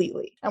brain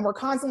completely. And we're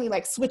constantly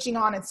like switching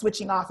on and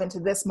switching off into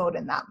this mode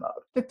and that mode.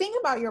 The thing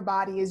about your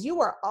body is you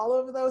are all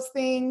of those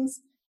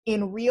things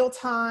in real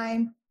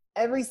time,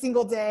 every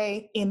single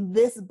day in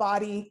this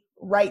body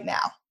right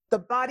now. The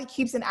body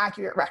keeps an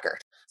accurate record.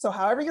 So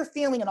however you're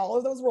feeling in all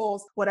of those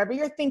roles, whatever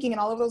you're thinking in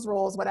all of those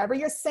roles, whatever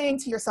you're saying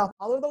to yourself,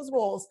 all of those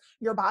roles,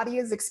 your body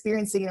is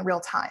experiencing in real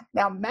time.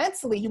 Now,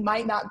 mentally, you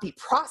might not be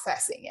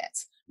processing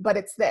it, but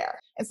it's there.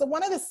 And so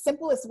one of the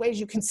simplest ways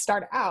you can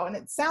start out, and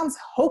it sounds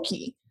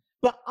hokey,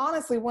 but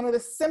honestly, one of the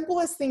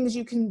simplest things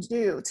you can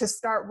do to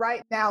start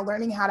right now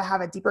learning how to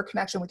have a deeper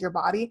connection with your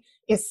body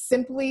is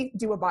simply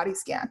do a body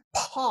scan.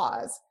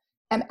 Pause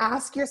and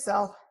ask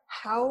yourself,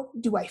 how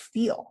do I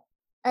feel?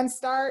 And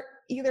start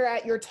either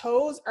at your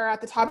toes or at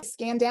the top,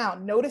 scan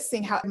down,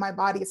 noticing how my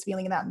body is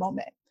feeling in that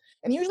moment.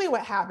 And usually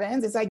what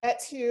happens is I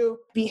get to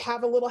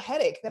have a little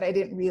headache that I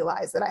didn't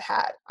realize that I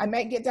had. I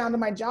might get down to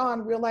my jaw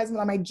and realize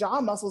that my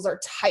jaw muscles are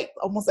tight,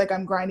 almost like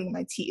I'm grinding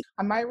my teeth.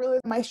 I might realize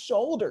my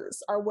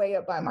shoulders are way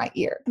up by my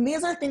ear. And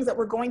these are things that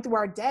we're going through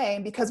our day,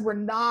 and because we're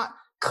not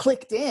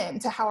clicked in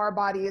to how our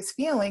body is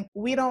feeling,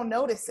 we don't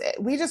notice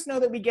it. We just know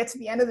that we get to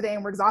the end of the day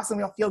and we're exhausted and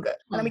we don't feel good.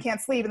 And then we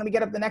can't sleep, and then we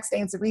get up the next day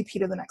and it's a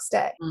repeat of the next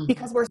day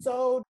because we're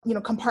so,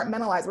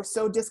 compartmentalized. We're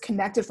so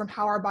disconnected from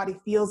how our body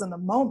feels in the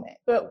moment.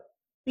 But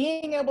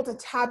being able to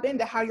tap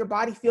into how your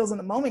body feels in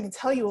the moment can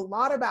tell you a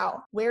lot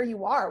about where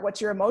you are,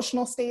 what your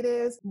emotional state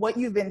is, what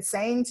you've been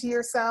saying to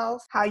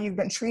yourself, how you've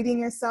been treating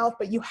yourself.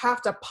 But you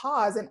have to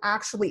pause and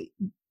actually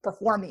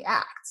perform the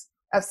act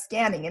of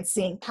scanning and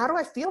seeing, how do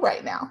I feel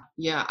right now?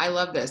 Yeah, I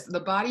love this. The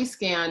body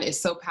scan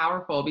is so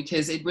powerful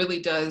because it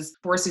really does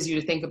forces you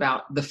to think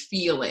about the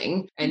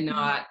feeling and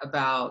not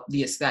about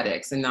the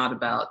aesthetics and not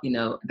about,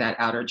 that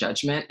outer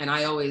judgment. And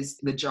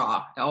the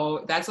jaw,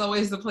 that's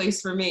always the place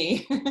for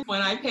me.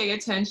 When I pay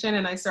attention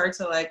and I start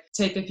to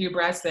take a few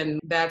breaths, then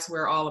that's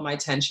where all of my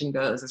tension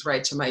goes, is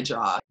right to my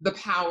jaw. The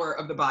power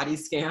of the body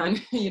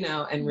scan,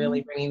 and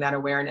really bringing that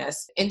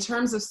awareness in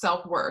terms of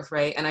self-worth,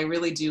 right? And I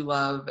really do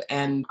love,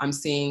 and I'm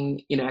seeing,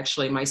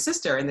 actually my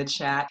sister in the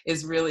chat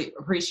is really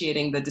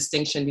appreciating the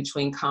distinction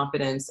between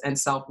confidence and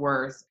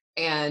self-worth.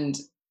 And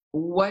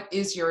what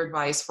is your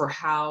advice for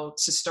how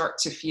to start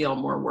to feel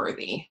more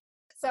worthy?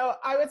 So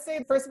I would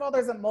say, first of all,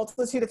 there's a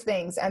multitude of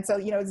things. And so,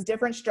 it's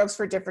different strokes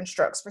for different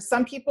strokes. For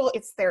some people,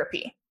 it's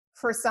therapy.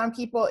 For some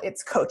people,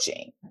 it's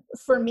coaching.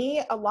 For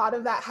me, a lot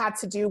of that had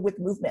to do with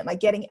movement, like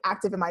getting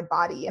active in my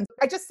body. And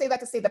I just say that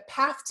to say the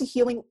path to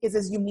healing is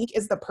as unique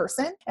as the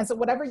person. And so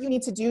whatever you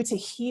need to do to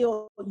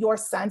heal your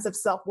sense of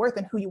self-worth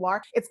and who you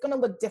are, it's going to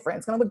look different.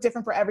 It's going to look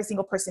different for every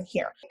single person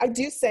here. I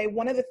do say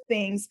one of the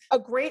things, a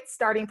great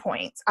starting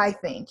point, I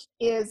think,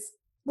 is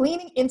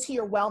leaning into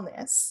your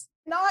wellness.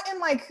 Not in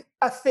like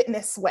a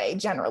fitness way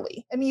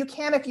generally. I mean, you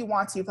can if you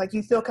want to, if like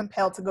you feel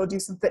compelled to go do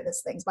some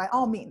fitness things, by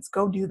all means,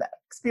 go do that.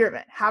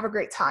 Experiment, have a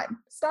great time.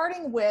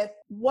 Starting with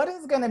what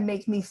is going to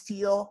make me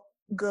feel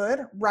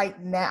good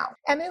right now.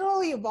 And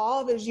it'll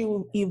evolve as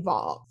you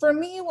evolve. For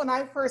me, when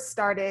I first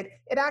started,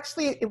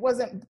 it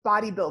wasn't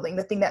bodybuilding,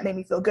 the thing that made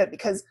me feel good,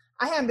 because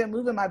I hadn't been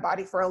moving my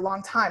body for a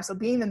long time. So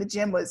being in the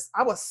gym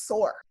I was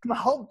sore. My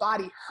whole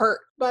body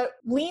hurt. But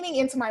leaning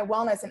into my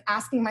wellness and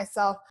asking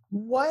myself,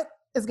 what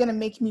is going to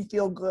make me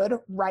feel good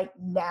right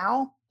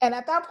now? And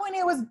at that point,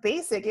 it was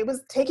basic. It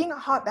was taking a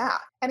hot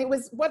bath. And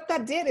what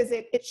that did is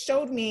it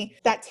showed me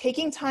that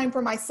taking time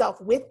for myself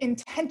with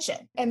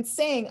intention and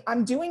saying,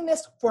 I'm doing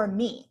this for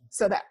me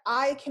so that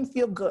I can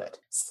feel good,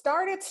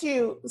 started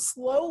to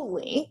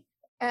slowly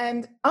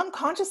and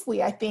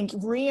unconsciously, I think,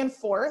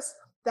 reinforce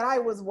that I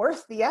was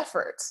worth the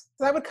effort.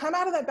 So I would come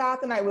out of that bath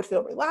and I would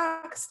feel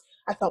relaxed.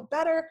 I felt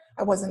better.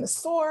 I wasn't as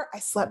sore. I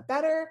slept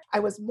better. I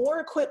was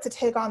more equipped to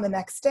take on the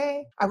next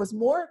day. I was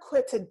more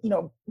equipped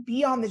to,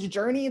 be on this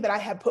journey that I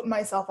had put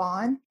myself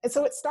on. And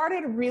so it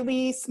started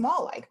really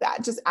small like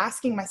that, just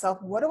asking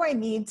myself, what do I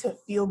need to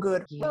feel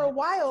good? Yeah. For a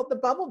while, the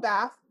bubble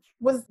bath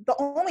was the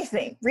only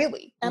thing,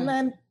 really. And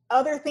then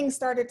other things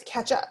started to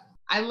catch up.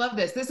 I love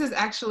this. This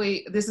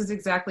is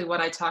exactly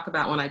what I talk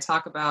about when I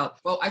talk about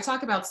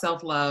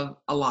self-love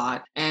a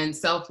lot, and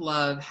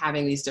self-love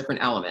having these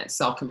different elements: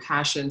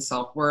 self-compassion,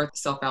 self-worth,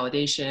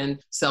 self-validation,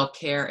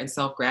 self-care, and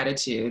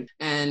self-gratitude.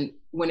 And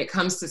when it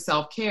comes to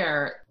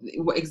self-care,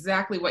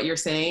 exactly what you're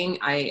saying,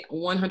 I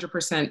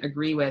 100%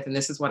 agree with. And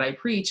this is what I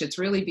preach. It's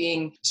really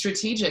being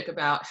strategic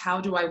about,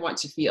 how do I want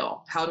to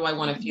feel? How do I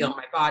want to feel in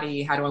my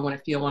body? How do I want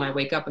to feel when I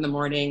wake up in the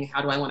morning?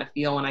 How do I want to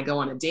feel when I go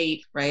on a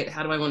date, right?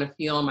 How do I want to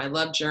feel in my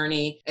love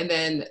journey? And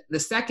then the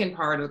second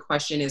part of the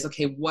question is,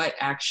 okay, what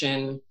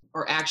action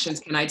or actions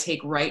can I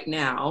take right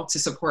now to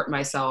support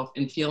myself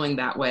in feeling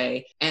that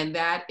way? And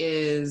that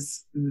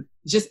is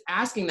just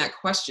asking that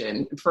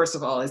question, first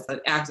of all, is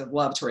an act of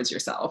love towards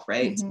yourself,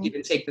 right? To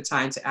even take the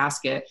time to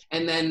ask it.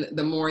 And then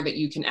the more that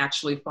you can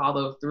actually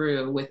follow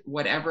through with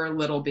whatever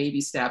little baby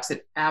steps,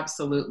 it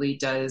absolutely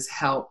does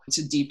help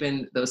to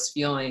deepen those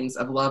feelings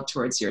of love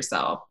towards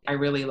yourself. I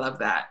really love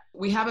that.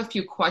 We have a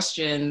few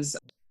questions.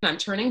 I'm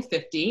turning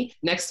 50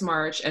 next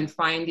March and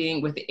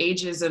finding with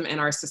ageism in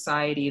our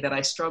society that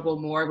I struggle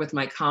more with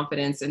my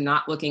confidence and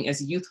not looking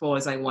as youthful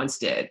as I once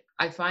did.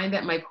 I find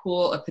that my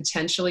pool of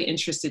potentially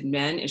interested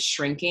men is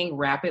shrinking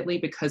rapidly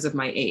because of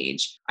my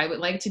age. I would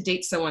like to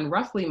date someone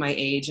roughly my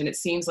age, and it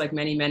seems like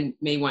many men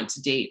may want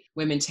to date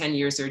women 10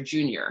 years or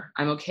junior.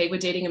 I'm okay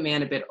with dating a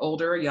man a bit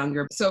older or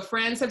younger. So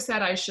friends have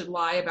said I should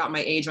lie about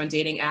my age on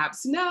dating apps.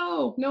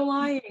 No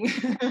lying.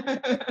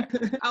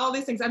 All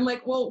these things. I'm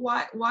like, well,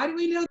 why do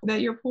we know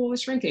that your pool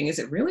is shrinking? Is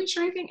it really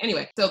shrinking?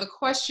 Anyway, so the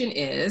question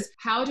is,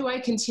 how do I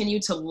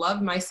continue to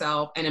love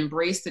myself and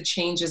embrace the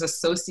changes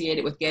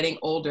associated with getting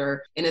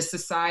older in a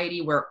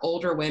society where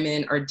older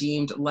women are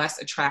deemed less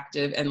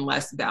attractive and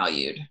less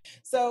valued?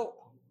 So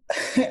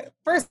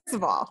first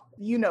of all,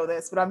 you know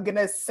this, but I'm going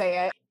to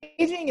say it.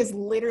 Aging is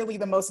literally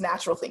the most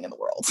natural thing in the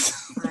world.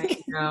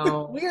 I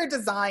know. We are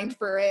designed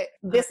for it.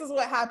 This is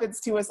what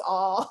happens to us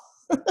all.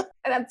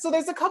 And so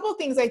there's a couple of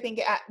things I think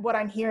at what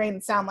I'm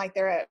hearing sound like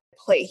they're at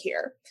play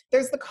here.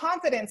 There's the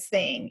confidence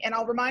thing. And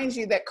I'll remind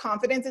you that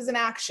confidence is an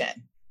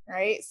action.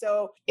 Right?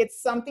 So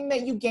it's something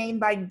that you gain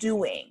by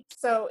doing.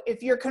 So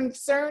if you're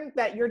concerned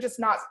that you're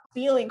just not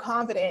feeling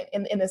confident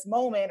in this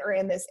moment or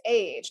in this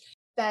age,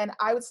 then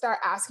I would start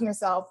asking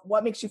yourself,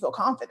 what makes you feel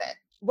confident?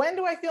 When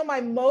do I feel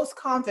my most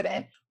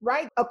confident?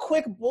 Write a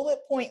quick bullet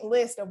point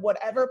list of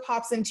whatever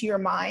pops into your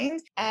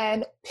mind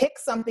and pick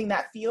something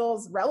that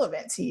feels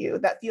relevant to you,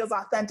 that feels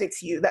authentic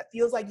to you, that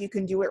feels like you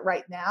can do it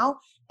right now,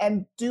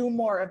 and do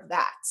more of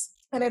that.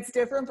 And it's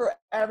different for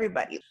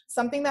everybody.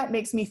 Something that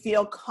makes me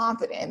feel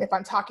confident, if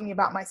I'm talking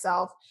about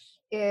myself,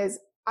 is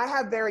I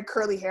have very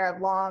curly hair. I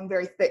have long,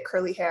 very thick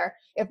curly hair.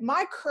 If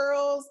my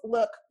curls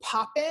look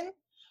poppin',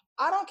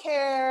 I don't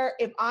care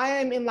if I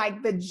am in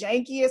like the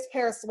jankiest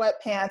pair of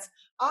sweatpants.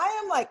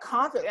 I am like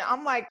confident.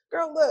 I'm like,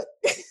 girl, look,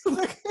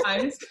 look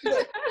at these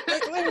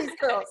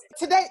curls.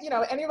 Today,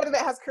 anybody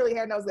that has curly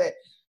hair knows that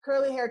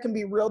curly hair can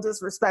be real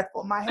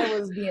disrespectful. My hair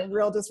was being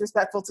real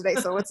disrespectful today,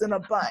 so it's in a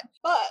bun.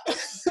 But,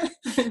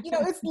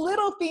 it's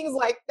little things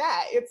like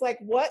that. It's like,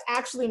 what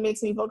actually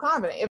makes me feel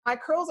confident? If my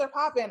curls are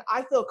popping,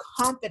 I feel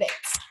confident.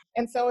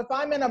 And so if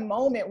I'm in a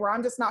moment where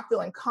I'm just not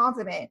feeling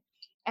confident,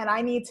 and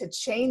I need to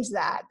change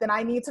that, then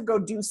I need to go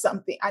do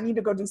something. I need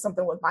to go do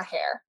something with my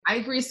hair. I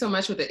agree so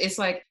much with it. It's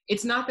like,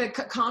 it's not that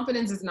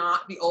confidence is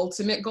not the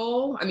ultimate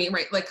goal. I mean,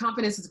 right. Like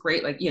confidence is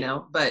great, like,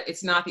 but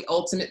it's not the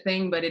ultimate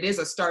thing, but it is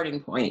a starting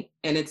point.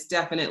 And it's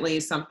definitely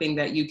something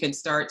that you can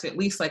start to at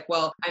least like,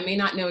 well, I may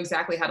not know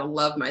exactly how to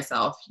love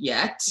myself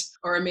yet,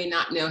 or I may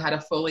not know how to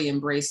fully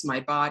embrace my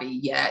body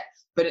yet,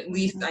 but at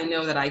least I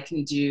know that I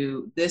can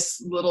do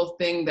this little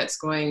thing that's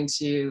going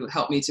to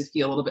help me to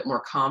feel a little bit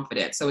more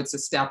confident. So it's a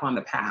step on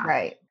the path.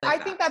 Right. I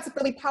think that's a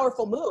really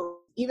powerful move,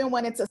 even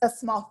when it's a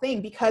small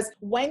thing, because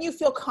when you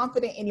feel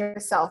confident in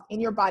yourself, in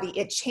your body,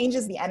 it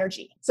changes the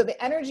energy. So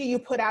the energy you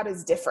put out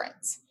is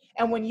different.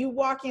 And when you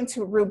walk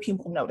into a room,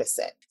 people notice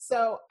it.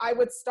 So I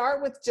would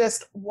start with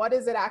just, what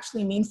does it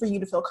actually mean for you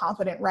to feel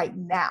confident right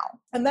now?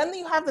 And then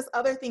you have this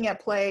other thing at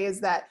play,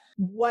 is that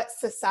what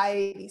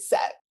society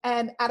said.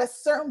 And at a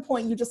certain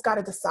point, you just got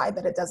to decide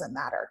that it doesn't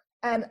matter.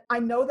 And I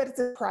know that it's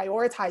to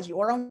prioritize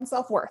your own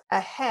self-worth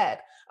ahead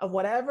of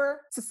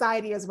whatever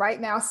society is right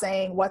now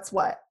saying what's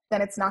what,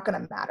 then it's not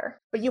going to matter.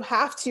 But you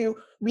have to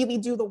really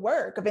do the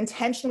work of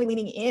intentionally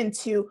leaning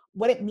into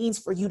what it means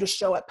for you to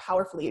show up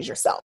powerfully as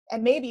yourself.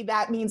 And maybe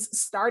that means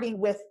starting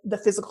with the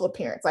physical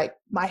appearance, like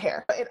my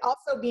hair. But it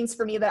also means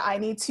for me that I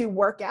need to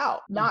work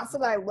out, not so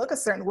that I look a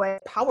certain way,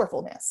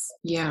 powerfulness,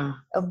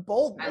 of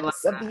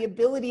boldness, of the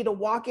ability to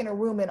walk in a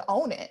room and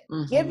own it.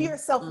 Give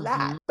yourself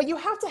that. But you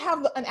have to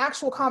have an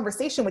actual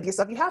conversation with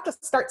yourself. You have to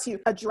start to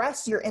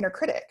address your inner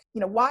critic.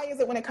 Why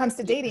is it when it comes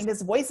to dating,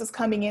 this voice is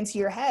coming into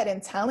your head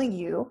and telling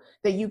you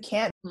that you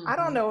can't? I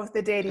don't know if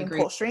the dating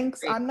pool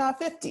shrinks. I'm not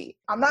 50.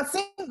 I'm not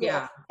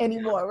single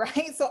anymore,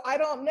 right? So I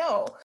don't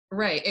know.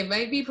 Right. It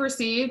might be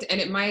perceived,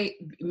 and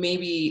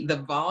maybe the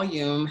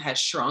volume has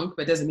shrunk,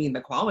 but doesn't mean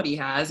the quality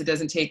has. It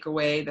doesn't take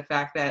away the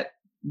fact that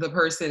the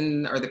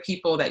person or the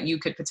people that you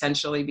could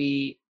potentially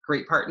be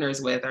great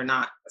partners with are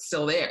not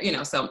still there,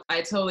 so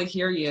I totally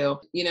hear you.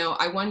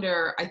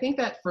 I think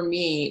that for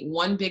me,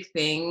 one big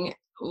thing,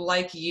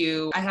 like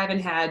you,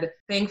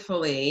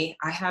 thankfully,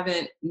 I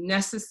haven't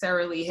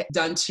necessarily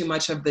done too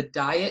much of the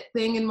diet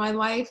thing in my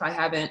life. I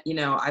haven't,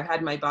 I've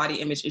had my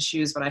body image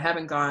issues, but I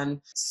haven't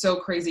gone so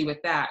crazy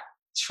with that.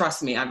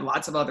 Trust me, I have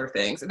lots of other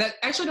things that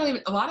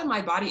actually a lot of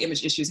my body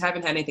image issues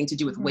haven't had anything to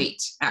do with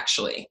weight,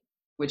 actually,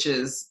 which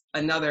is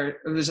another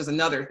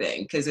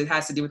thing, because it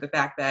has to do with the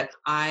fact that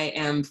I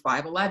am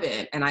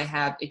 5'11" and I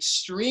have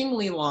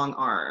extremely long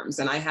arms,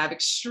 and I have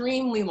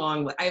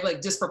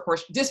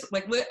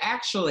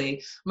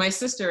actually, my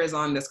sister is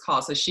on this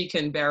call, so she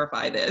can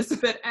verify this,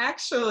 but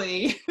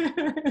actually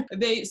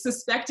they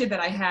suspected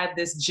that I had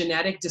this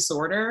genetic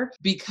disorder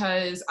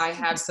because I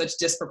have such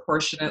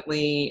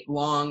disproportionately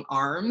long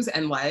arms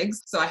and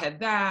legs. So I had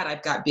that,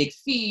 I've got big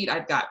feet,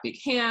 I've got big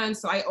hands.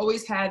 So I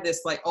always had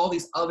this, like all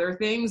these other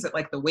things that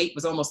like the weight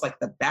was almost like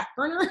the back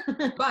burner.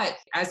 But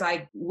as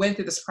I went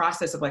through this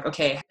process of like,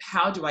 okay,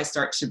 how do I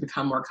start to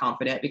become more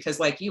confident? Because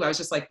like you, I was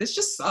just like, this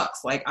just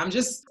sucks. Like I'm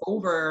just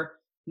over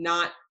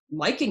not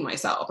liking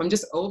myself. I'm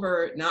just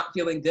over not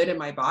feeling good in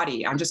my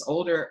body. I'm just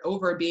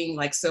over being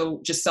like,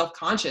 so just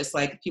self-conscious.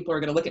 Like people are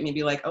going to look at me and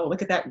be like, oh,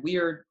 look at that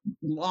weird,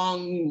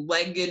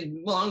 long-legged,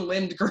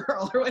 long-limbed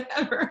girl or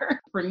whatever.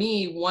 For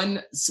me,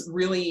 one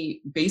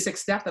really basic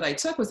step that I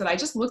took was that I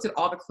just looked at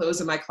all the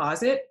clothes in my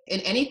closet,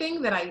 and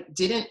anything that I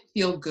didn't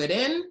feel good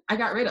in, I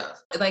got rid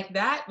of. Like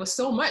that was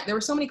so much. There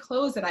were so many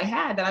clothes that I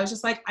had that I was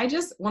just like,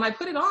 when I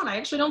put it on, I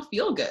actually don't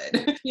feel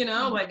good.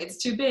 Like it's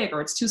too big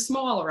or it's too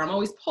small or I'm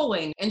always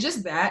pulling, and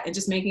just that. And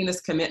just making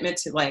this commitment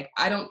to like,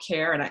 I don't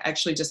care. And I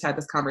actually just had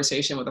this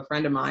conversation with a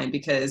friend of mine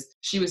because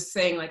she was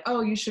saying like,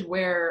 oh, you should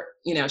wear,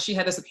 she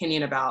had this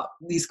opinion about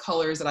these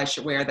colors that I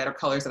should wear that are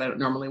colors that I don't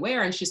normally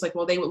wear. And she's like,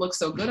 well, they would look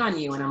so good on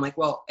you. And I'm like,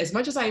 well, as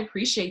much as I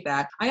appreciate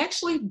that, I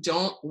actually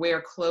don't wear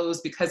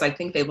clothes because I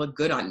think they look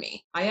good on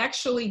me. I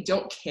actually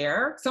don't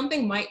care.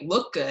 Something might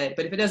look good,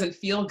 but if it doesn't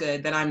feel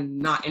good, then I'm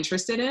not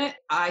interested in it.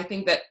 I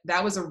think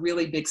that was a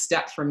really big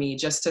step for me,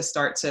 just to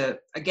start to,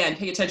 again,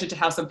 pay attention to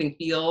how something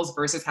feels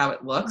versus how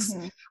it looks.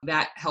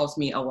 That helps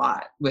me a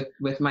lot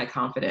with my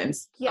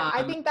confidence. Yeah,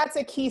 I think that's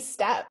a key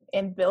step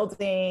in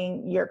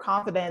building your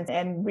confidence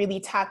and really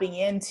tapping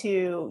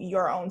into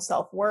your own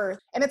self-worth.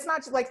 And it's not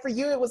just like, for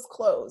you, it was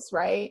clothes,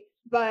 right?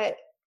 But,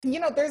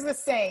 there's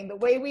this saying, the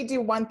way we do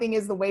one thing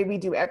is the way we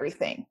do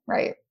everything,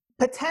 right?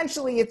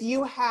 Potentially, if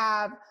you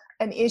have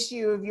an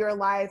issue of your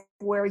life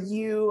where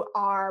you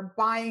are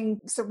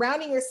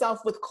surrounding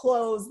yourself with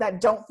clothes that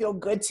don't feel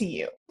good to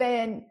you,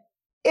 then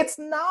it's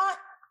not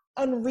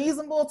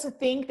unreasonable to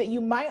think that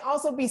you might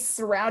also be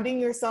surrounding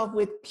yourself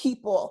with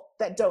people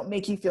that don't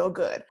make you feel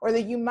good, or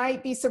that you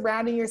might be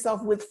surrounding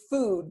yourself with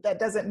food that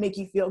doesn't make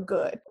you feel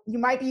good. You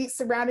might be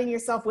surrounding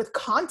yourself with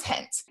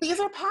content. These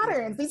are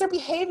patterns. These are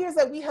behaviors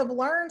that we have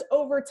learned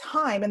over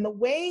time. And the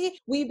way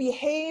we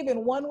behave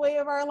in one way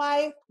of our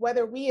life,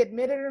 whether we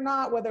admit it or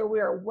not, whether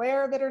we're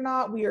aware of it or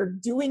not, we are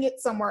doing it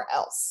somewhere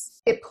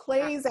else. It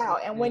plays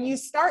out. And when you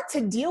start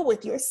to deal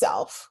with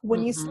yourself,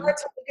 when you start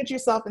to look at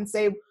yourself and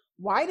say,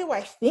 why do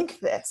I think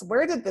this?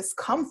 Where did this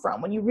come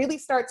from? When you really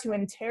start to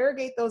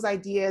interrogate those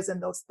ideas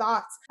and those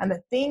thoughts and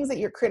the things that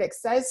your critic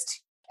says to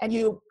you, and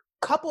you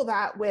couple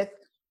that with,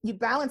 you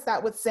balance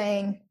that with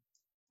saying,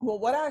 well,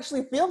 what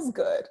actually feels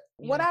good?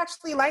 What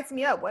actually lights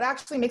me up? What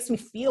actually makes me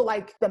feel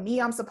like the me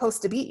I'm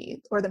supposed to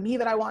be, or the me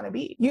that I want to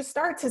be? You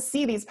start to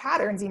see these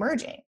patterns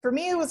emerging. For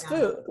me, it was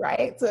food,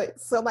 right?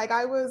 So like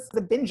I was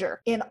the binger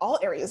in all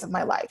areas of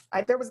my life.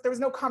 There was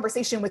no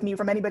conversation with me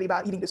from anybody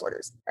about eating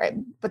disorders, right?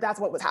 But that's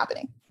what was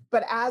happening.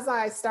 But as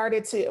I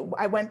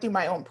went through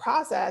my own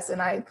process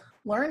and I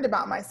learned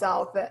about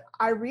myself, that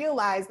I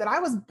realized that I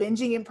was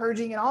binging and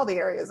purging in all the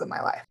areas of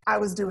my life. I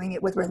was doing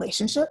it with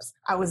relationships.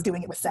 I was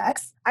doing it with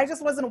sex. I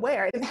just wasn't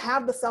aware. I didn't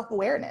have the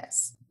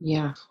self-awareness.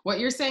 Yeah. What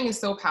you're saying is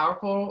so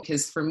powerful,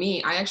 because for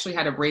me, I actually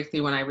had a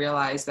breakthrough when I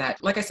realized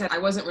that, like I said, I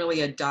wasn't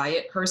really a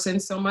diet person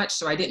so much.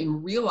 So I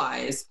didn't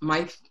realize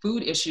my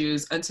food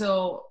issues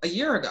until a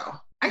year ago.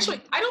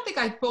 Actually, I don't think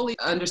I fully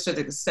understood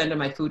the extent of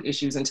my food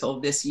issues until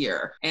this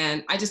year.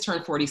 And I just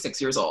turned 46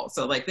 years old.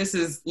 So like, this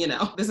is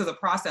a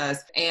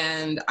process.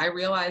 And I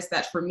realized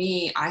that for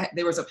me,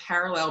 there was a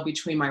parallel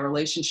between my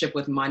relationship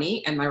with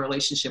money and my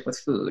relationship with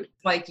food.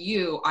 Like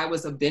you, I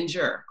was a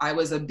binger. I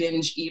was a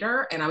binge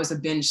eater and I was a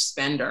binge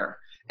spender.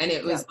 And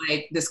it was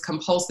like this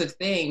compulsive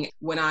thing.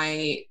 When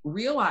I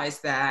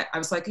realized that, I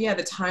was like, yeah,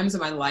 the times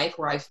in my life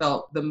where I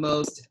felt the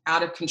most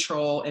out of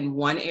control in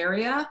one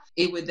area,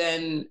 it would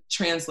then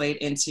translate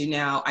into,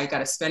 now I got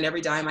to spend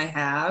every dime I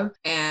have.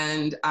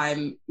 And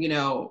I'm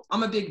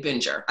a big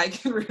binger. I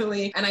can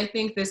really, and I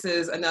think this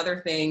is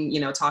another thing,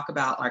 talk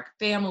about like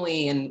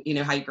family and,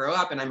 how you grow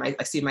up. And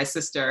I see my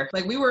sister,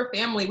 like we were a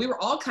family, we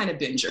were all kind of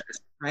bingers.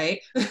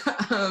 Right.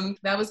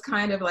 That was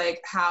kind of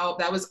like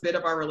that was a bit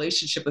of our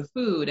relationship with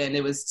food. And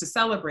it was to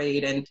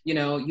celebrate, and,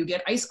 you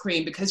get ice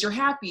cream because you're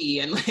happy,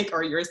 and like,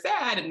 or you're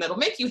sad and that'll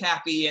make you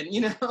happy. And,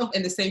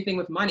 and the same thing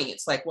with money.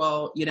 It's like,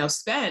 well,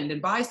 spend and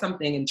buy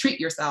something and treat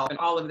yourself and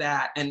all of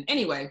that. And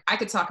anyway, I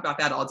could talk about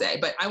that all day,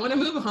 but I want to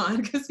move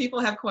on because people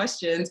have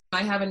questions.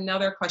 I have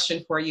another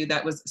question for you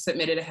that was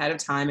submitted ahead of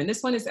time. And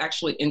this one is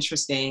actually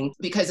interesting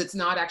because it's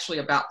not actually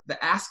about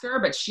the asker,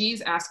 but she's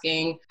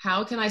asking,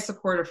 how can I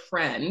support a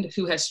friend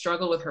who has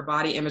struggled with her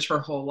body image her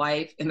whole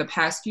life? In the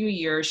past few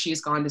years, she's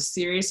gone to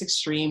serious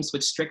extremes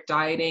with strict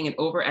dieting and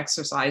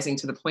over-exercising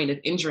to the point of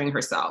injuring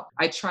herself.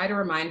 I try to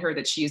remind her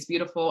that she is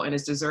beautiful and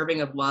is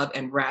deserving of love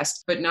and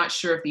rest, but not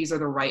sure if these are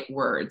the right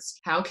words.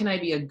 How can I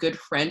be a good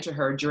friend to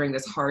her during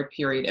this hard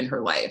period in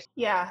her life?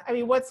 Yeah. I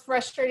mean, what's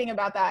frustrating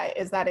about that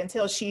is that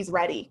until she's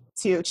ready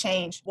to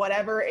change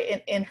whatever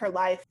in her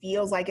life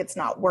feels like it's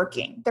not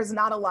working, there's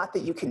not a lot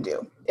that you can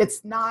do.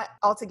 It's not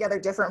altogether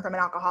different from an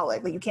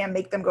alcoholic. Like, you can't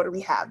make them go to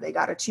rehab. They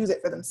got to choose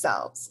it for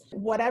themselves.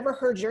 Whatever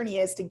her journey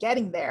is to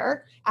getting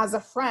there, as a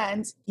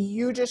friend,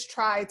 you just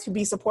try to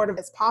be supportive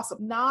as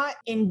possible, not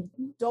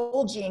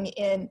indulging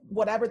in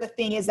whatever the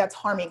thing is that's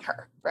harming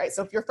her, right?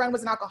 So if your friend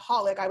was an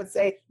alcoholic, I would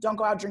say, don't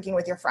go out drinking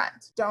with your friend.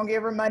 Don't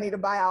give her money to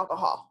buy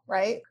alcohol,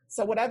 right?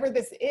 So whatever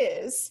this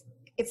is,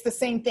 it's the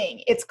same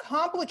thing. It's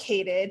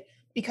complicated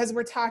because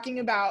we're talking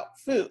about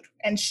food,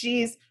 and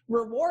she's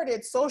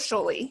rewarded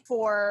socially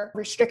for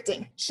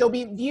restricting. She'll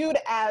be viewed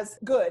as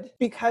good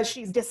because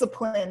she's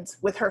disciplined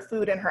with her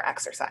food and her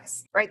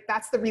exercise, right?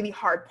 That's the really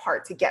hard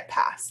part to get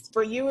past.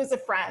 For you as a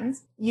friend,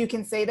 you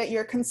can say that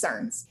you're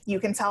concerned.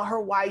 You can tell her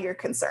why you're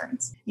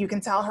concerned. You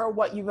can tell her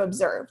what you've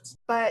observed.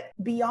 But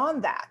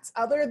beyond that,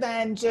 other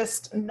than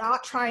just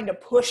not trying to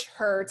push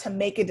her to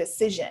make a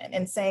decision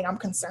and saying, I'm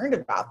concerned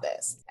about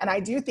this, and I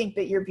do think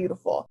that you're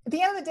beautiful. At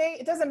the end of the day,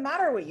 it doesn't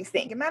matter what you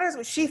think. It matters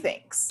what she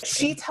thinks.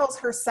 She tells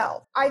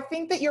herself. I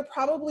think that you're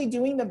probably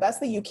doing the best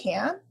that you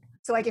can.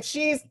 So like, if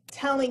she's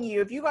telling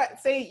you, if you guys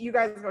say you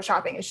guys go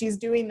shopping and she's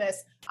doing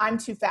this, I'm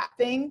too fat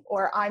thing,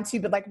 or I'm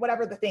too, but like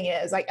whatever the thing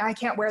is, like, I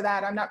can't wear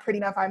that. I'm not pretty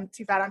enough. I'm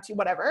too fat. I'm too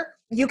whatever.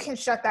 You can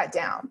shut that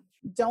down.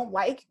 Don't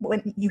like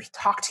when you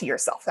talk to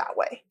yourself that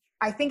way.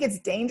 I think it's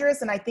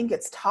dangerous and I think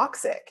it's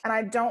toxic. And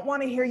I don't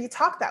want to hear you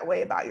talk that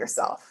way about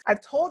yourself.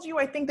 I've told you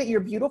I think that you're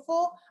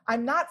beautiful.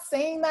 I'm not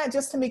saying that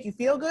just to make you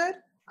feel good.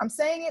 I'm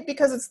saying it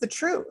because it's the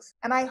truth.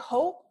 And I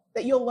hope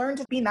that you'll learn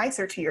to be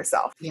nicer to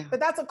yourself. Yeah. But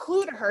that's a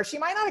clue to her. She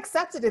might not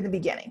accept it in the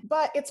beginning,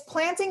 but it's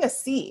planting a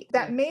seed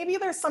that maybe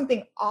there's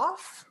something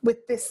off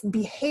with this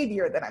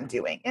behavior that I'm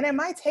doing. And it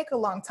might take a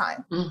long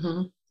time.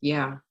 Mm-hmm.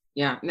 Yeah.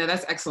 Yeah, no,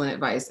 that's excellent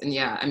advice. And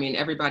yeah, I mean,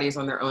 everybody's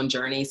on their own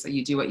journey. So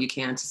you do what you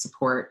can to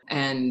support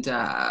and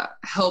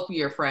help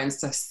your friends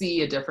to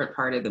see a different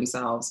part of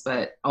themselves.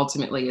 But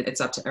ultimately, it's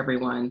up to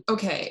everyone.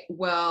 Okay,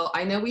 well,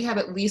 I know we have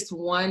at least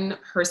one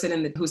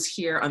person who's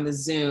here on the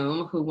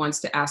Zoom who wants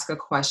to ask a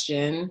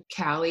question.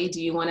 Callie,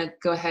 do you want to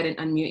go ahead and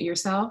unmute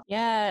yourself?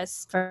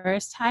 Yes.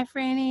 First, hi,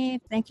 Franny.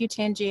 Thank you,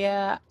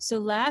 Tangia. So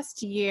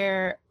last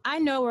year, I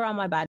know where all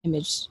my body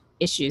image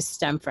issues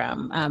stem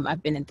from.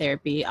 I've been in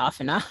therapy off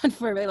and on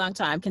for a really long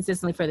time,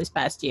 consistently for this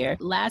past year.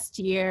 Last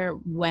year,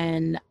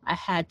 when I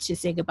had to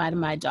say goodbye to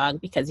my dog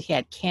because he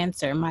had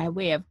cancer, my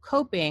way of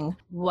coping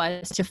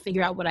was to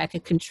figure out what I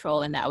could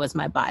control, and that was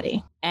my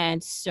body.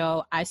 And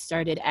so I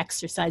started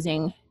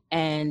exercising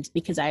And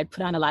because I had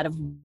put on a lot of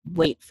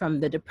weight from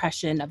the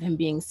depression of him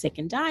being sick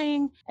and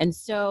dying. And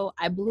so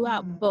I blew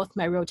out both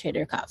my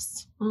rotator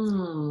cuffs.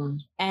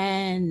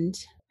 And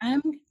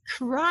I'm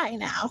crying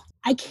now.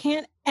 I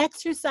can't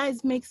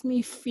exercise makes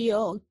me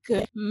feel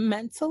good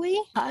mentally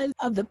because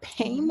of the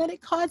pain that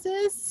it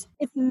causes.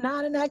 It's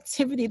not an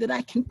activity that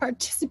I can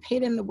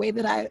participate in the way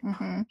that I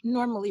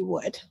normally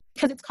would.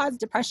 Because it's caused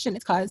depression,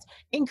 it's caused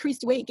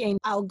increased weight gain.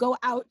 I'll go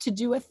out to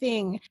do a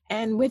thing,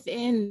 and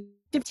within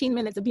 15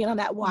 minutes of being on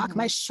that walk,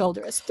 my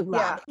shoulder is throbbing.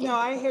 Yeah, no,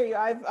 I hear you.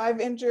 I'm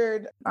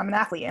an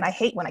athlete, and I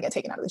hate when I get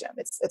taken out of the gym.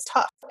 It's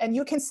tough. And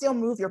you can still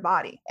move your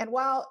body. And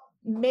while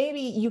maybe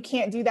you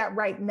can't do that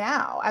right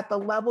now at the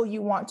level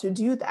you want to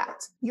do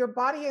that, your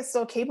body is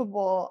still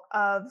capable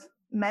of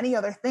many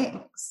other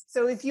things.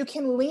 So if you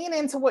can lean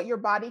into what your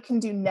body can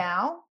do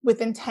now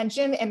with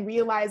intention and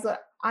realize that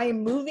I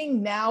am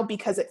moving now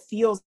because it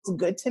feels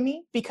good to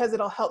me, because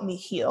it'll help me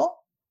heal,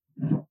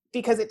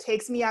 because it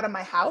takes me out of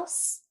my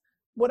house,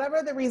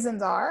 whatever the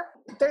reasons are,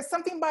 there's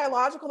something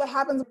biological that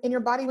happens in your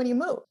body when you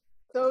move.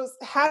 Those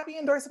happy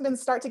endorphins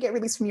start to get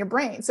released from your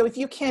brain. So if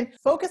you can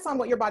focus on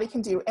what your body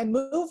can do and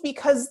move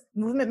because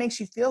movement makes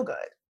you feel good,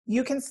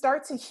 you can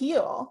start to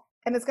heal,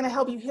 and it's going to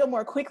help you heal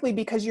more quickly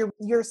because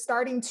you're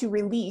starting to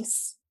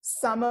release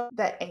some of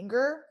the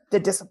anger, the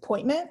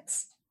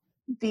disappointment,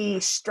 the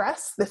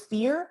stress, the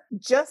fear,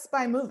 just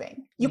by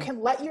moving. You can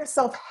let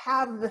yourself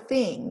have the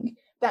thing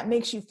that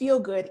makes you feel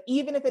good,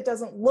 even if it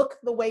doesn't look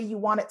the way you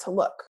want it to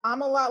look.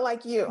 I'm a lot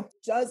like you.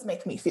 It does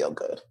make me feel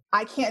good.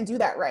 I can't do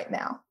that right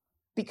now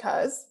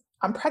because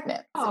I'm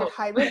pregnant. It's at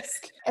high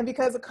risk. And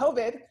because of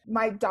COVID,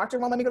 my doctor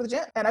won't let me go to the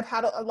gym. And I've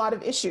had a lot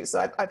of issues.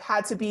 So I've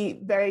had to be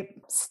very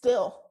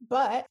still.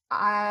 But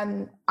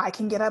I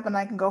can get up and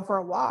I can go for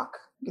a walk.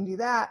 I can do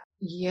that.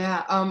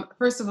 Yeah.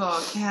 First of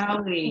all,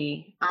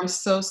 Callie, I'm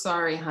so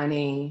sorry,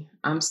 honey.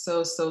 I'm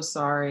so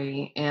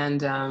sorry.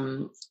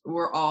 And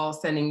we're all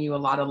sending you a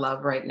lot of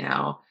love right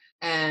now.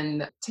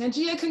 And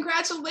Tangia,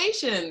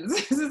 congratulations.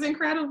 This is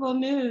incredible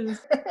news.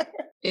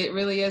 It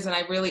really is. And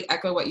I really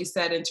echo what you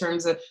said in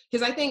terms of,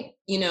 because I think,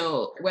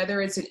 whether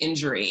it's an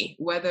injury,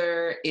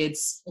 whether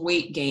it's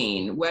weight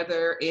gain,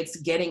 whether it's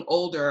getting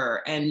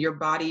older and your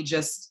body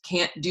just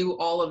can't do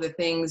all of the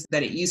things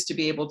that it used to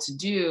be able to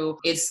do,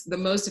 it's the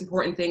most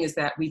important thing is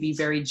that we be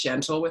very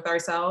gentle with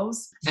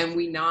ourselves and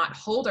we not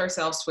hold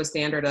ourselves to a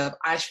standard of,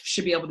 I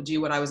should be able to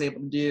do what I was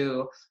able to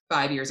do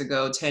 5 years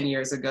ago, 10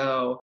 years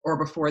ago, or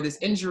before this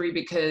injury,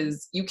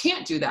 because you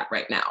can't do that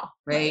right now,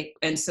 right?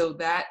 And so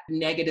that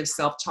negative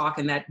self-talk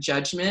and that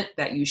judgment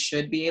that you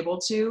should be able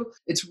to,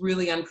 it's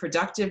really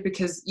unproductive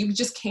because you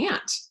just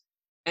can't.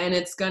 And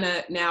it's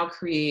gonna now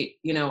create,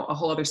 a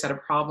whole other set of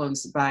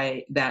problems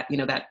by that,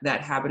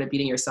 that habit of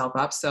beating yourself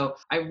up. So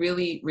I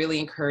really, really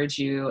encourage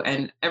you,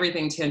 and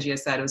everything Tangia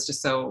said was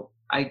just so,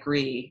 I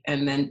agree.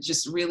 And then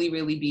just really,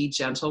 really be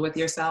gentle with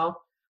yourself.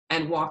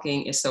 And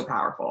walking is so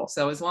powerful.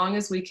 So as long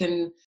as we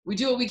do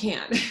what we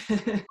can.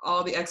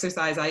 All the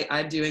exercise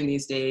I'm doing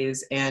these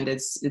days, and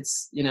it's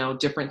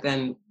different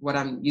than what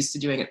I'm used to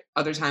doing at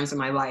other times in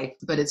my life.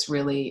 But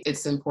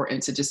it's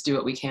important to just do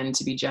what we can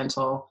to be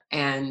gentle.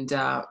 And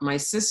my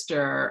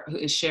sister, who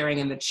is sharing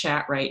in the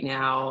chat right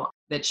now,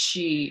 that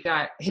she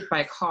got hit by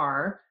a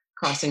car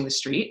crossing the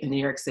street in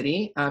New York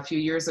City a few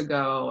years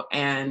ago.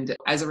 And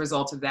as a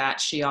result of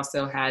that, she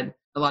also had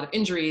a lot of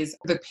injuries.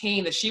 The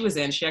pain that she was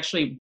in,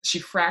 she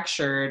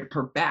fractured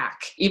her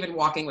back. Even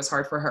walking was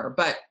hard for her.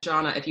 But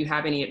Jonna, if you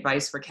have any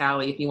advice for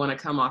Callie, if you want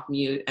to come off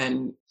mute,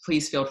 and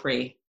please feel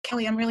free.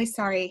 Kelly, I'm really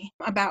sorry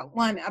about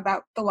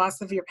the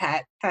loss of your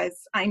pet, because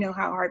I know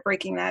how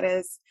heartbreaking that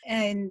is.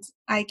 And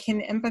I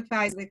can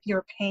empathize with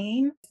your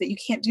pain that you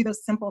can't do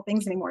those simple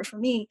things anymore. For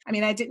me,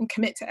 I didn't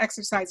commit to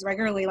exercise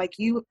regularly like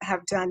you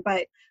have done,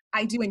 but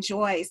I do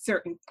enjoy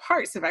certain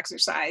parts of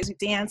exercise,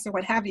 dance or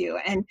what have you.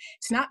 And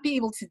to not be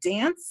able to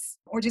dance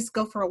or just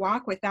go for a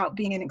walk without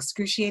being in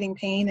excruciating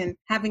pain and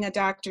having a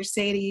doctor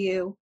say to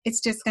you, it's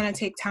just going to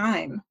take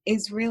time,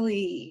 it's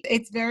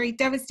very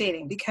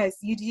devastating, because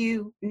you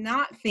do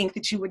not think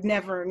that you would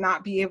never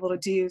not be able to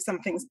do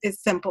something as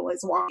simple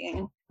as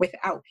walking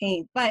without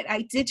pain. But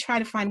I did try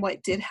to find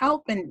what did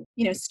help, and,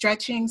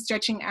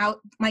 stretching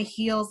out my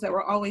heels that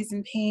were always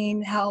in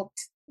pain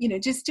helped,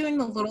 just doing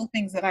the little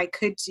things that I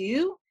could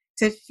do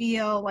to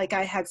feel like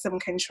I had some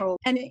control.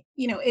 And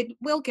it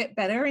will get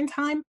better in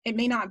time. It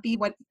may not be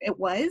what it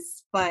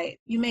was, but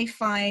you may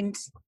find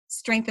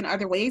strength in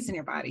other ways in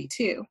your body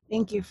too.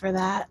 Thank you for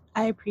that.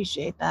 I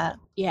appreciate that.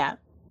 Yeah.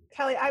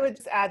 Kelly, I would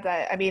just add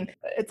that,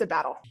 it's a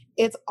battle.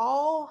 It's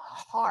all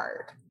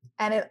hard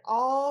and it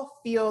all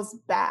feels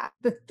bad.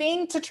 The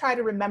thing to try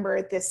to remember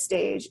at this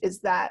stage is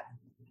that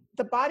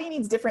the body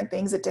needs different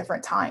things at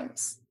different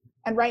times.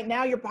 And right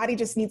now your body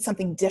just needs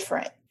something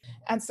different.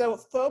 And so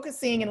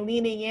focusing and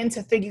leaning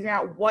into figuring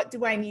out, what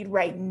do I need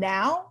right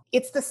now?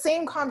 It's the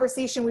same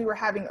conversation we were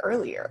having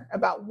earlier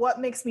about what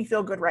makes me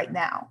feel good right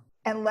now,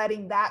 and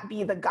letting that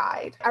be the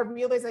guide. I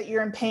realize that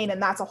you're in pain,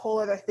 and that's a whole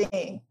other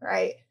thing,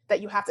 right,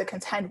 that you have to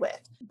contend with.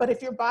 But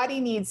if your body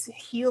needs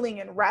healing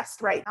and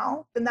rest right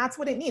now, then that's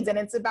what it needs. And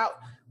it's about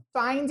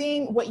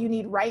finding what you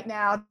need right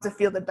now to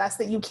feel the best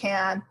that you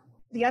can.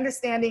 The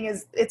understanding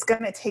is it's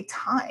going to take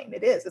time.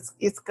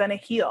 It's going to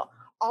heal.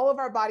 All of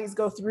our bodies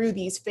go through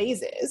these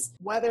phases,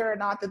 whether or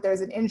not that there's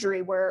an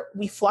injury where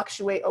we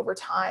fluctuate over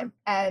time,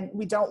 and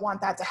we don't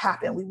want that to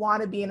happen. We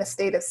want to be in a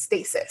state of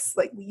stasis.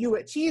 Like you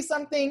achieve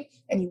something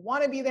and you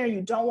want to be there and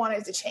you don't want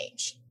it to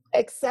change.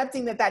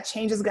 Accepting that that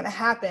change is going to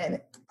happen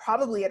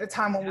probably at a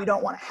time when we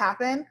don't want to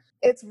happen,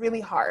 it's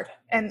really hard.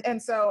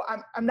 And so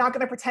I'm not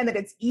going to pretend that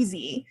it's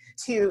easy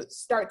to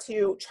start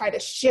to try to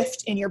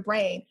shift in your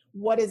brain.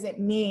 What does it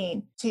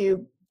mean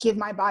to give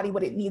my body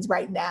what it needs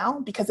right now?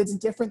 Because it's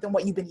different than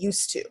what you've been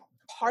used to.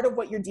 Part of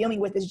what you're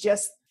dealing with is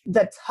just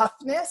the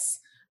toughness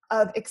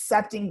of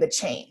accepting the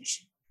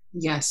change.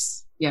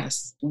 Yes.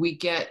 We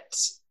get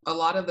a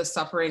lot of the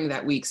suffering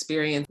that we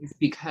experience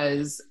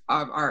because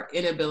of our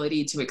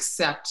inability to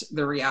accept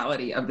the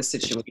reality of the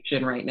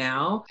situation right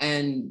now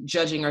and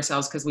judging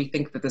ourselves because we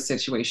think that the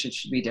situation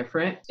should be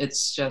different.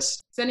 It's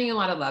just sending a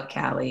lot of love,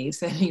 Callie,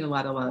 sending a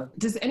lot of love.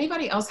 Does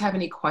anybody else have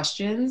any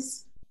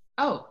questions?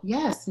 Oh,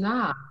 yes,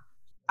 nah.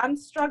 I'm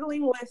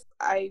struggling with,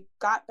 I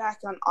got back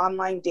on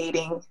online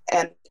dating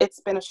and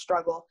it's been a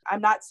struggle.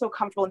 I'm not so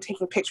comfortable in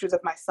taking pictures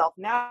of myself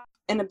now.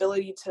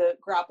 Inability to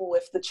grapple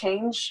with the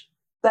change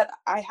that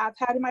I have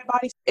had in my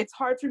body. It's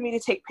hard for me to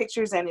take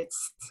pictures and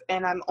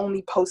I'm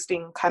only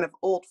posting kind of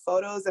old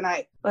photos and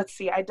I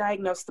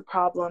diagnosed the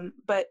problem,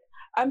 but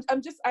I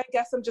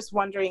guess I'm just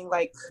wondering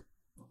like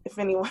if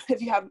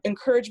you have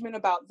encouragement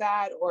about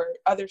that or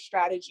other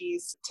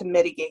strategies to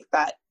mitigate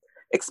that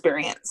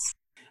experience.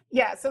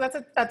 Yeah, so that's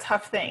a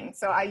tough thing.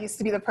 So I used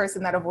to be the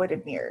person that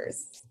avoided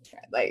mirrors.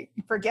 Like,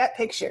 forget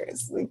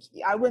pictures. Like,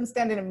 I wouldn't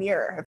stand in a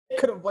mirror if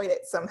I could avoid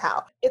it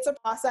somehow. It's a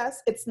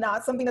process. It's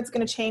not something that's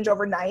going to change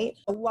overnight.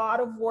 A lot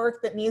of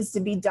work that needs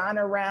to be done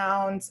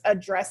around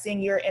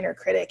addressing your inner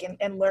critic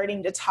and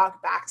learning to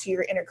talk back to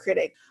your inner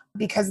critic,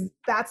 because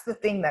that's the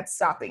thing that's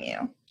stopping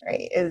you,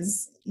 right?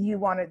 Is you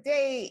want to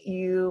date,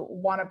 you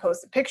want to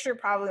post a picture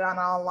probably on an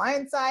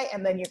online site,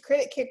 and then your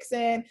critic kicks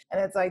in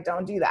and it's like,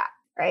 don't do that.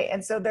 Right.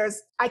 And so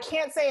I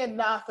can't say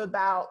enough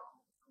about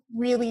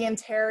really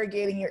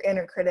interrogating your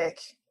inner critic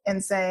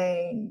and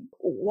saying,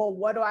 well,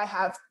 what do I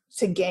have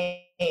to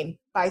gain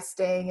by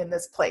staying in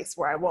this place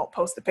where I won't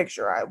post the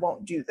picture or I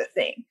won't do the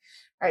thing?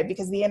 Right.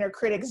 Because the inner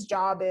critic's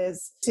job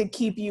is to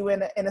keep you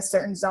in a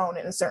certain zone,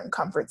 in a certain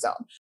comfort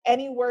zone.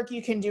 Any work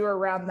you can do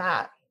around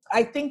that.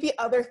 I think the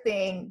other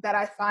thing that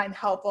I find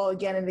helpful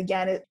again and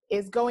again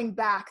is going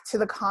back to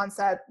the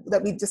concept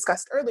that we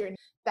discussed earlier,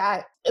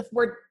 that if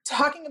we're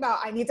talking about,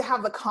 I need to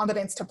have the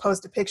confidence to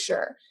post a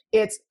picture,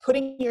 it's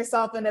putting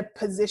yourself in a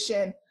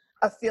position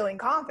of feeling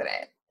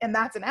confident. And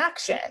that's an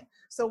action.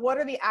 So what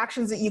are the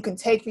actions that you can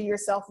take for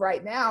yourself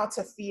right now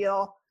to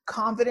feel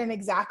confident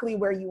exactly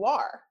where you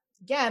are?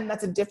 Again,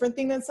 that's a different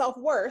thing than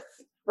self-worth,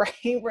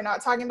 right? We're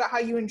not talking about how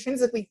you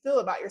intrinsically feel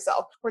about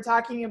yourself. We're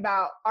talking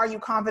about, are you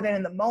confident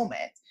in the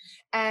moment?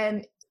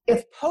 And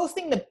if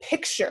posting the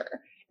picture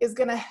is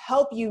going to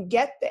help you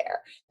get there,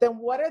 then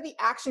what are the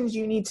actions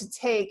you need to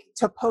take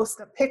to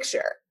post a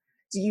picture?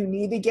 Do you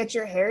need to get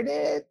your hair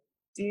did?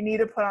 Do you need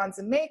to put on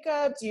some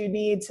makeup? Do you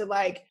need to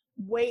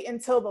wait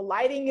until the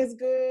lighting is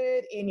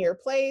good in your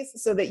place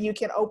so that you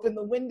can open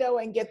the window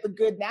and get the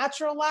good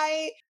natural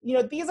light?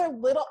 These are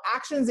little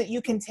actions that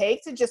you can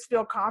take to just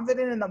feel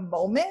confident in the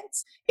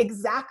moment,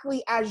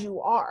 exactly as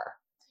you are,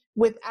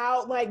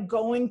 without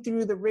going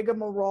through the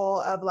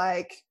rigmarole of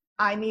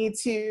I need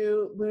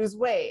to lose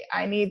weight,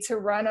 I need to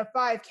run a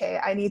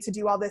 5K, I need to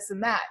do all this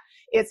and that.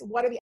 It's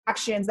what are the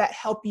actions that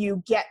help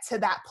you get to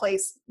that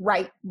place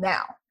right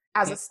now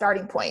as a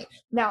starting point.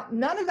 Now,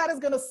 none of that is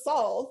going to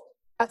solve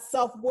a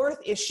self-worth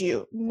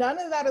issue. None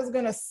of that is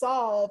going to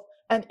solve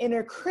an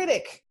inner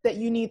critic that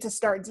you need to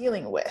start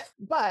dealing with.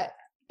 But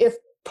if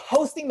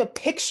posting the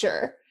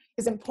picture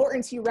is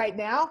important to you right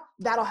now,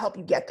 that'll help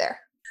you get there.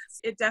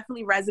 It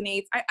definitely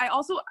resonates. I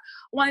also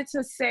wanted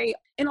to say,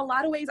 in a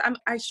lot of ways,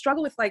 I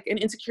struggle with an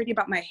insecurity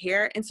about my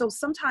hair. And so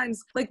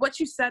sometimes what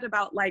you said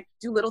about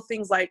do little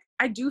things,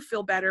 I do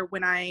feel better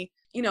when I,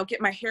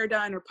 get my hair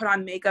done or put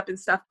on makeup and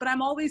stuff, but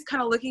I'm always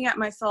kind of looking at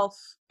myself.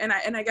 And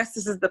I guess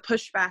this is the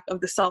pushback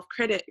of the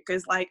self-critic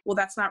is well,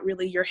 that's not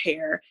really your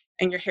hair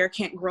and your hair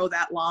can't grow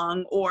that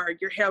long, or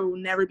your hair will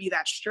never be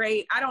that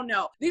straight. I don't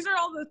know. These are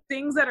all the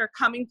things that are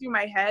coming through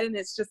my head. And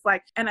it's just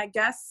and I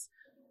guess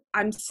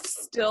I'm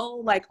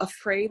still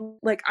afraid,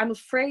 I'm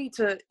afraid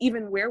to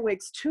even wear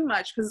wigs too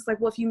much. Cause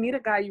it's well, if you meet a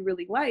guy you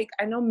really like,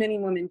 I know many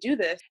women do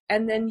this.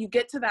 And then you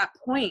get to that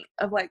point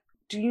of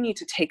do you need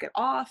to take it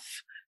off,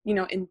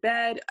 in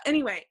bed?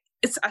 Anyway,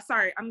 it's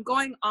sorry, I'm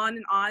going on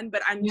and on,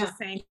 but I'm just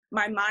saying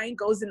my mind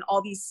goes in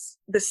all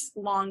this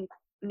long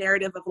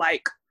narrative of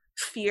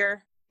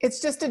fear. It's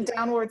just a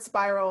downward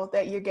spiral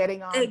that you're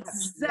getting on.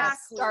 Exactly. That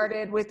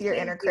started with your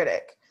inner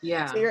critic.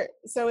 Yeah.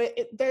 So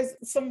there's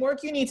some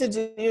work you need to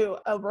do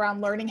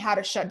around learning how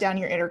to shut down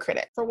your inner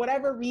critic. For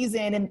whatever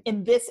reason,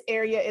 in this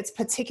area, it's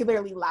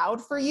particularly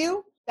loud for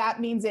you. that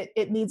means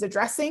it needs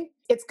addressing.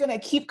 It's going to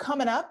keep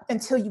coming up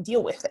until you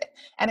deal with it.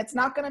 And it's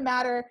not going to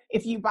matter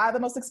if you buy the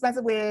most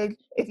expensive wig,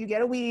 if you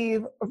get a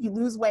weave, or if you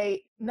lose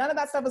weight. None of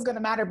that stuff is going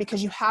to matter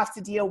because you have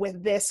to deal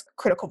with this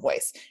critical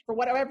voice. For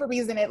whatever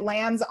reason, it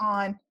lands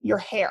on your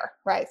hair,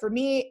 right? For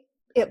me,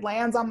 it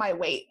lands on my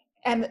weight.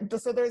 And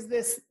so there's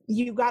this,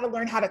 you got to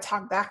learn how to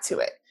talk back to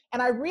it.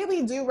 And I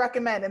really do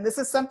recommend, and this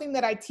is something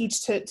that I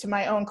teach to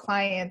my own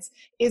clients,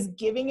 is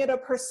giving it a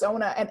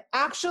persona and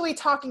actually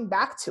talking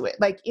back to it,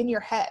 like in your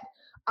head.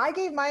 I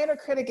gave my inner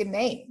critic a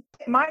name.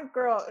 My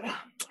girl,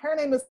 her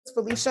name is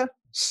Felicia.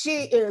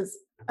 She is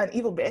an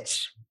evil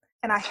bitch,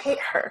 and I hate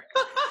her.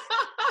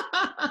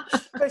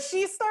 But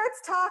she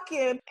starts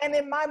talking, and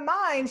in my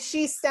mind,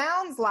 she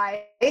sounds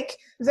like,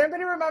 does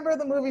anybody remember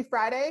the movie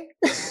Friday?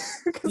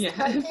 Because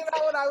that came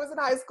out when I was in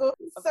high school.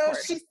 So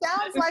she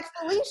sounds like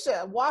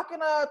Felicia, walking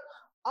up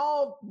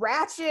all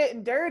ratchet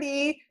and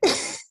dirty,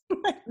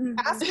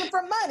 asking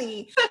for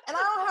money, and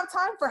I don't have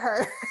time for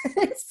her.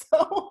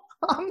 So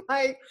I'm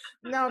like,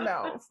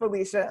 no,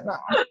 Felicia, no.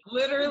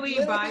 Literally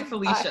by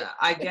Felicia.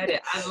 I get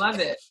it. I love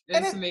it.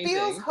 It's amazing.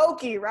 Feels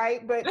hokey,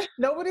 right? But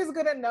nobody's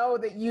going to know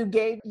that you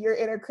gave your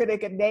inner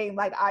critic a name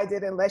like I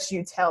did unless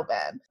you tell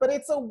them. But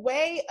it's a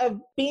way of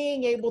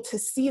being able to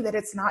see that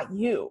it's not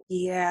you.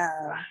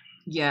 Yeah.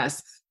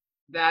 Yes.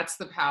 That's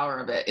the power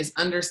of it, is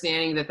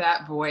understanding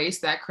that voice,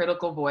 that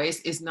critical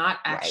voice, is not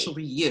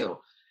actually you.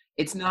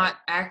 It's not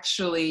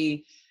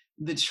actually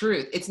the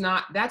truth. It's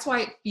not, that's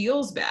why it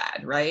feels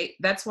bad, right?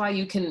 That's why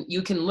you can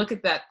look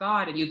at that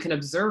thought and you can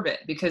observe it,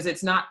 because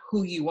it's not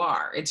who you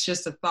are. It's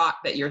just a thought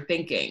that you're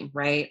thinking,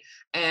 right?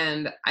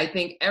 And I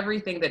think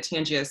everything that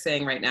Tangia is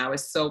saying right now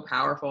is so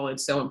powerful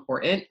and so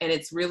important. And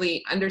it's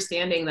really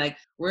understanding like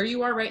where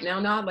you are right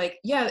now, not like,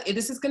 yeah,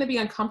 this is going to be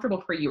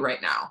uncomfortable for you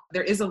right now.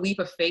 There is a leap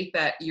of faith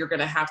that you're going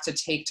to have to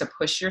take to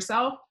push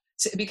yourself.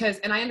 Because,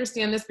 and I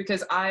understand this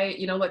because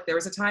look, there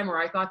was a time where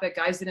I thought that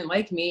guys didn't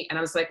like me, and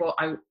I was like, well,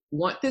 I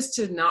want this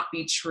to not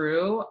be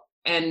true.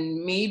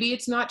 And maybe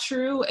it's not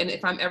true. And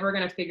if I'm ever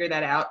going to figure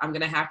that out, I'm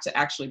going to have to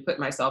actually put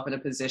myself in a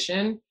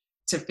position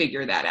to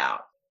figure that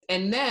out.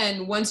 And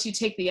then once you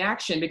take the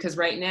action, because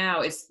right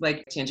now it's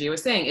like Tangia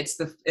was saying, it's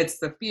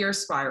the fear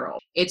spiral.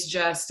 It's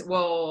just,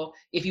 well,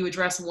 if you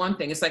address one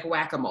thing, it's like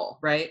whack-a-mole,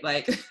 right?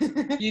 Like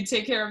you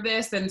take care of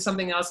this, then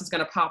something else is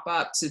going to pop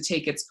up to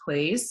take its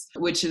place,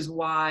 which is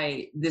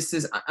why this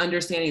is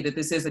understanding that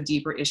this is a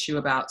deeper issue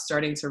about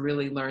starting to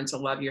really learn to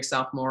love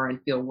yourself more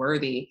and feel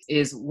worthy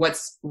is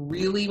what's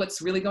really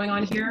going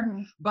on here.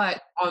 Mm-hmm.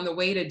 But on the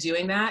way to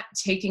doing that,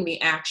 taking the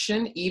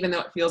action, even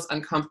though it feels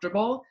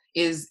uncomfortable,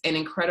 is an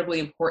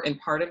incredibly important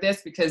part of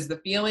this, because the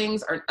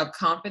feelings of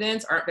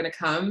confidence aren't going to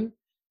come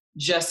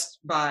just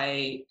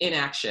by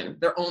inaction.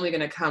 They're only going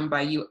to come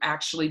by you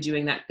actually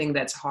doing that thing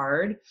that's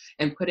hard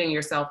and putting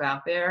yourself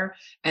out there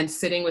and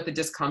sitting with the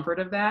discomfort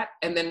of that,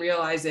 and then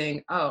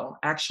realizing, oh,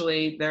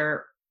 actually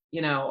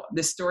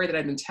this story that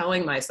I've been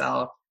telling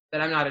myself that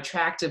I'm not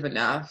attractive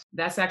enough,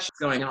 that's actually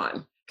going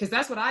on. Because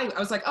that's what I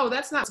was like, oh,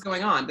 that's not what's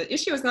going on. The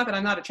issue is not that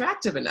I'm not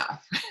attractive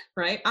enough,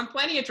 right? I'm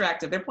plenty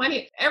attractive.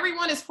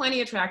 Everyone is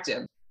plenty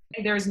attractive.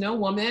 There is no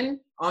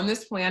woman on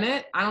this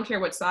planet, I don't care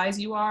what size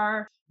you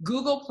are,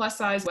 Google plus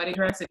size wedding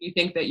dress if you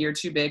think that you're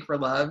too big for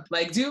love.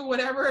 Like, do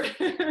whatever.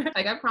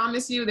 Like, I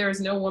promise you, there is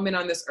no woman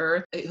on this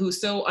earth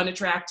who's so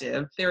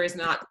unattractive. There is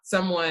not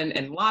someone,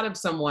 and a lot of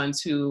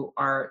someones who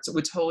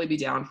would totally be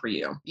down for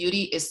you.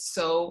 Beauty is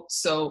so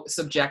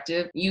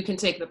subjective. You can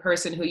take the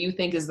person who you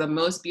think is the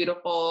most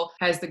beautiful,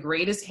 has the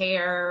greatest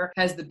hair,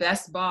 has the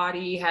best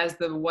body, has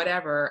the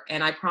whatever,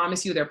 and I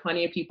promise you, there are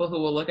plenty of people who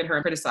will look at her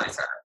and criticize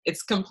her.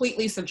 It's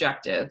completely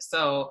subjective.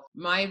 So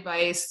my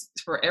advice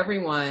for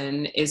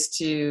everyone is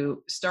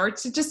to start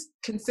to just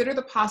consider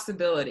the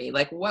possibility,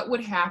 like what would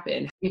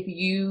happen if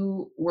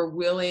you were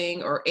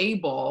willing or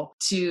able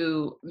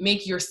to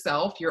make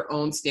yourself your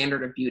own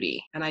standard of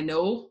beauty. And I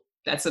know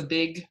that's a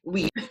big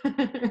leap.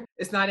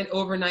 It's not an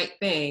overnight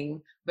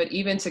thing, but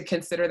even to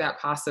consider that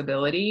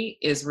possibility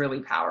is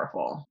really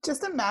powerful.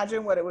 Just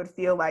imagine what it would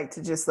feel like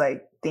to just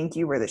like think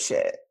you were the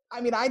shit. I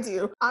mean, I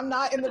do. I'm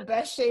not in the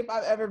best shape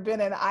I've ever been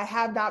in. I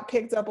have not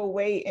picked up a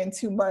weight in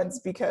 2 months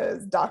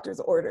because doctor's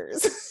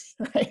orders,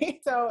 right?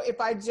 So if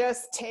I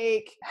just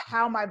take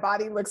how my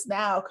body looks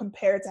now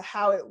compared to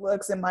how it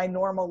looks in my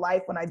normal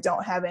life when I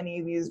don't have any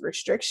of these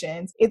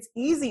restrictions, it's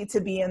easy to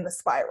be in the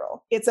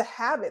spiral. It's a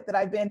habit that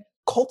I've been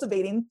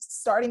cultivating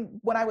starting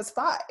when I was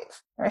 5,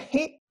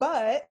 right?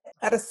 But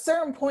at a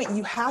certain point,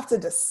 you have to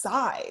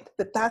decide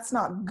that that's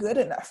not good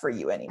enough for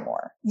you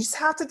anymore. You just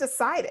have to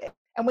decide it.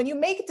 And when you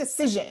make a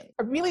decision,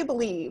 I really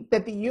believe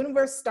that the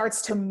universe starts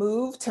to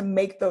move to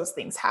make those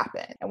things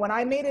happen. And when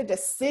I made a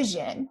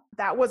decision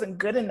that wasn't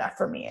good enough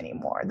for me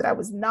anymore, that I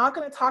was not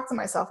going to talk to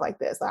myself like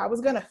this, that I was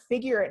going to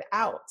figure it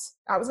out.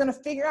 I was going to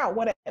figure out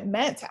what it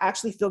meant to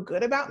actually feel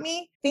good about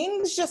me.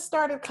 Things just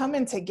started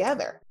coming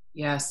together.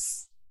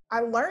 Yes.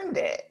 I learned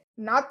it.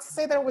 Not to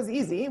say that it was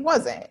easy. It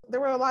wasn't.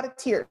 There were a lot of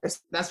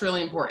tears. That's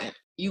really important.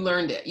 You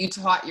learned it. You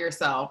taught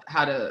yourself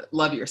how to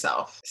love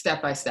yourself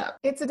step by step.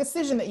 It's a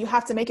decision that you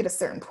have to make at a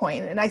certain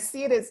point. And I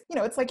see it as,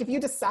 it's like if you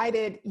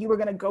decided you were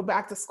going to go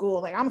back to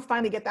school, like I'm going to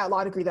finally get that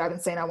law degree that I've been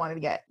saying I wanted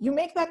to get. You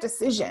make that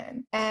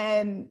decision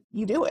and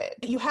you do it.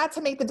 You had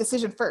to make the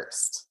decision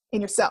first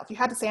in yourself. You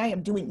had to say, I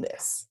am doing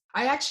this.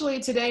 I actually,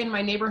 today in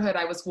my neighborhood,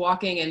 I was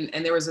walking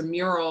and there was a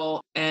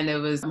mural and it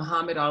was a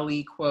Muhammad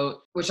Ali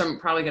quote, which I'm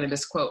probably going to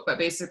misquote, but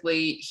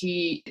basically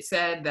he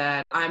said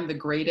that I'm the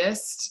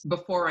greatest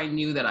before I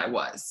knew that I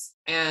was.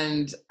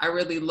 And I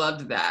really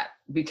loved that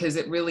because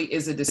it really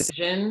is a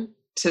decision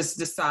to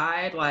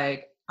decide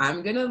like,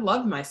 I'm going to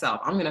love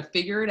myself. I'm going to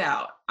figure it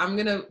out. I'm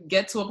going to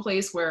get to a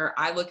place where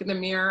I look in the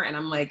mirror and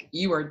I'm like,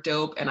 you are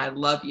dope and I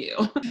love you.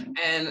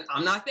 And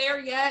I'm not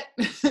there yet,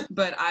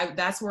 but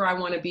that's where I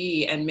want to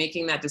be. And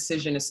making that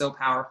decision is so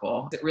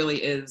powerful. It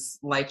really is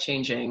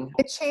life-changing.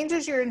 It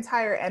changes your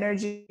entire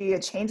energy.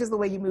 It changes the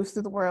way you move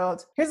through the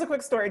world. Here's a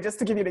quick story just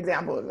to give you an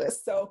example of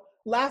this. So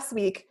last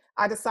week,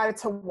 I decided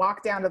to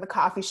walk down to the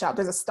coffee shop.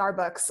 There's a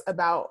Starbucks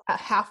about a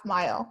half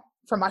mile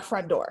from my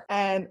front door.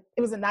 And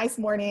it was a nice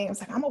morning. I was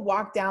like, I'm gonna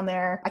walk down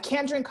there. I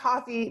can't drink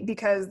coffee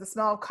because the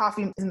smell of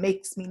coffee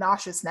makes me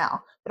nauseous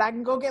now, but I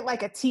can go get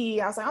like a tea.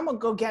 I was like, I'm gonna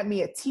go get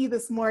me a tea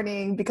this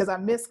morning because I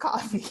miss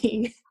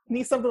coffee.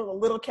 Need something with a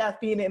little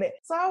caffeine in it.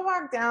 So I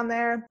walked down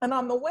there and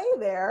on the way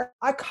there,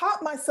 I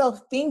caught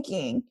myself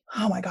thinking,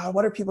 oh my God,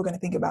 what are people gonna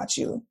think about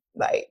you?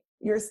 Like,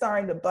 you're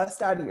starting to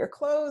bust out of your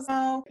clothes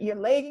now. Your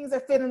leggings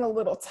are fitting a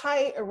little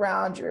tight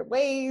around your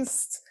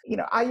waist.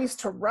 I used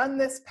to run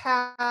this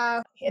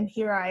path and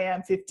here I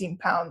am 15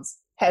 pounds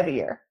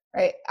heavier,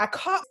 right?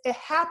 It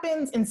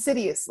happens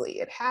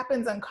insidiously. It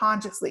happens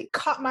unconsciously.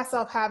 Caught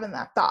myself having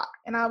that thought.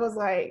 And I was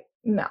like,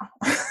 no,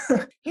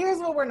 here's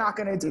what we're not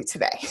going to do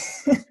today.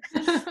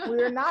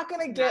 We're not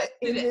going to get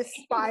in this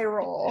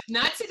spiral.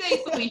 Not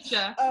today,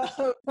 Felicia.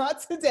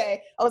 Not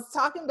today. I was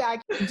talking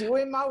back,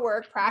 doing my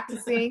work,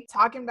 practicing,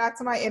 talking back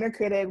to my inner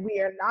critic.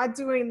 We are not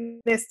doing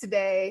this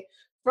today.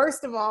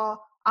 First of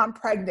all, I'm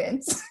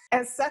pregnant.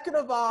 And second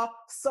of all,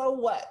 so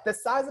what? The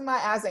size of my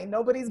ass ain't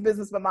nobody's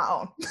business but my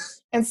own.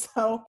 And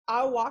so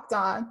I walked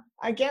on,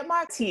 I get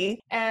my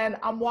tea, and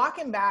I'm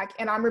walking back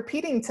and I'm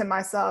repeating to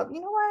myself,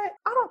 you know what?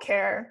 I don't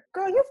care.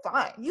 Girl, you're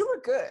fine. You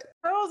look good.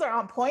 Girls are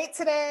on point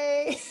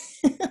today.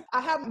 I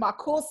have my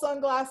cool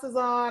sunglasses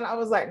on. I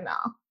was like, no.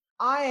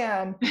 I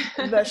am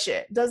the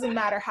shit. Doesn't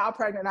matter how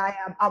pregnant I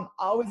am. I'm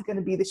always going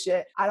to be the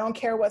shit. I don't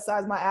care what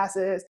size my ass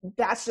is.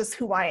 That's just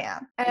who I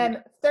am.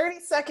 And 30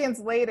 seconds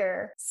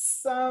later,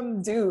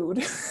 some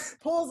dude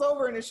pulls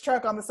over in his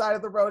truck on the side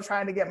of the road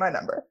trying to get my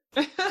number.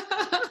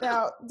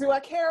 Now, do I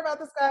care about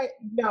this guy?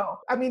 No.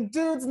 I mean,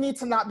 dudes need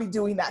to not be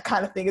doing that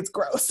kind of thing. It's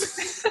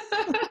gross.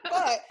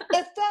 But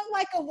it felt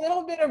like a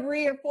little bit of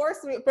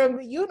reinforcement from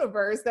the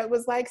universe that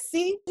was like,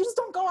 see, you just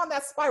don't go on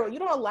that spiral. You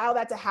don't allow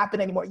that to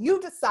happen anymore.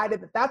 You've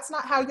decided that that's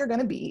not how you're going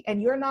to be,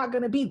 and you're not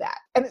going to be that.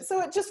 And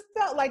so it just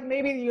felt like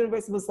maybe the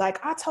universe was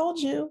like, I told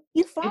you,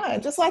 you're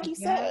fine, just like you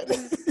said.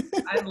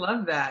 I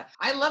love that.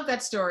 I love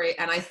that story.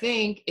 And I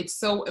think it's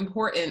so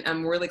important.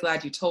 I'm really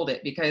glad you told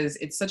it because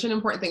it's such an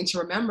important thing to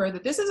remember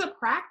that this is a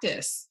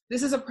practice.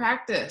 This is a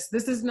practice.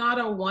 This is not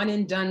a one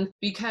and done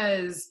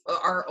because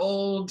our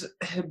old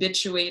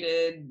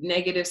habituated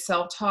negative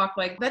self-talk,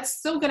 like that's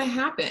still going to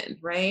happen,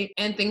 right?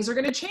 And things are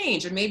going to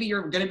change. And maybe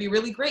you're going to be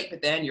really great,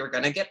 but then you're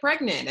going to get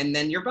pregnant and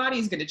then your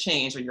body's going to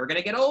change or you're going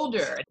to get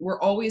older. We're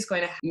always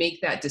going to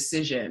make that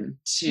decision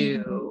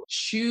to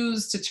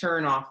choose to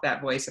turn off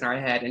that voice in our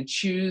head and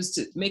choose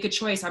to make a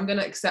choice. I'm going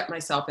to accept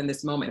myself in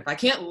this moment. If I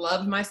can't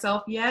love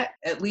myself yet,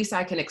 at least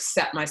I can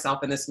accept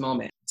myself in this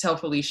moment. Tell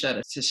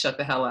Felicia to shut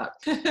the hell up.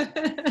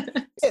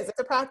 It's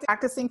a practice,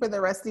 practicing for the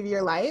rest of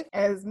your life.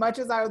 As much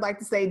as I would like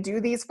to say,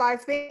 do these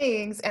 5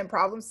 things and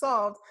problem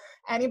solved,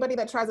 anybody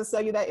that tries to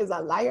sell you that is a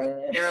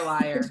liar. They're a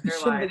liar. They're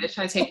a liar. They're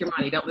trying to take your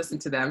money. Don't listen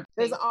to them.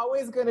 There's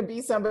always going to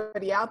be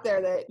somebody out there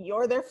that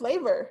you're their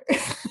flavor.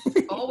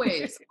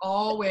 Always,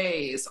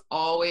 always,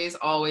 always,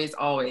 always,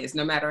 always.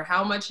 No matter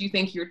how much you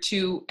think you're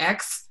too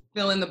X,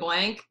 fill in the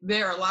blank.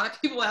 There are a lot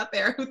of people out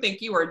there who think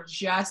you are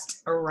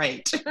just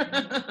right.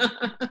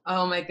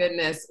 Oh my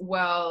goodness.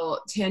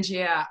 Well,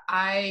 Tangia,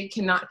 I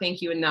cannot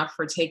thank you enough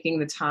for taking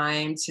the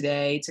time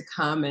today to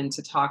come and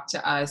to talk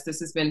to us.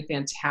 This has been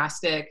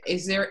fantastic.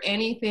 Is there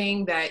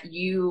anything that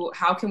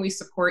how can we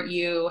support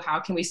you? How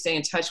can we stay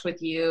in touch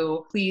with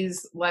you?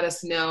 Please let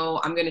us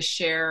know. I'm going to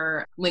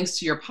share links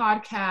to your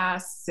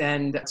podcasts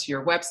and to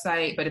your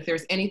website. But if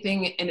there's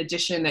anything in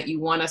addition that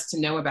you want us to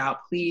know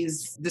about,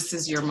 please, this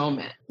is your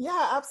moment.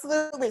 Yeah,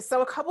 absolutely.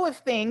 So a couple of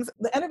things.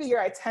 The end of the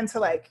year, I tend to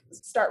like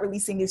start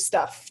releasing new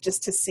stuff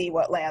just to see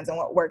what lands and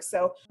what works.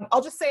 So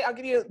I'll just say, I'll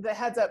give you the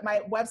heads up.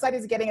 My website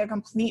is getting a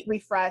complete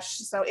refresh.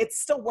 So it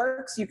still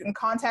works. You can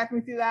contact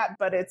me through that,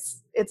 but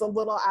it's a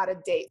little out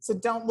of date. So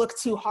don't look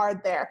too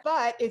hard there.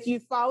 But if you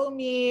follow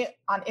me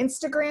on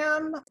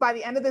Instagram, by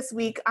the end of this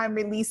week, I'm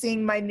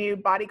releasing my new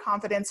Body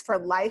Confidence for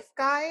Life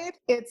guide.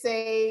 It's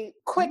a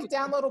quick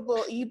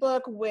downloadable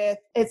ebook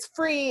it's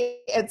free.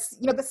 It's,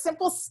 the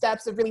simple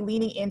steps of really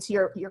leaning into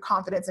your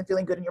confidence and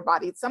feeling good in your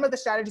body. Some of the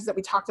strategies that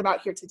we talked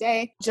about here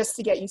today, just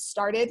to get you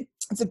started.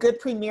 It's a good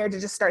premiere to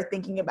just start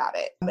thinking about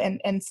it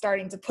and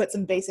starting to put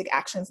some basic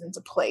actions into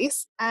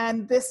place.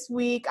 And this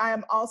week, I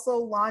am also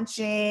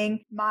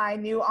launching my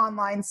new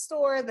online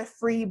store, the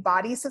Free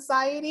Body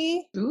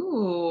Society.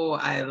 Ooh,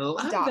 I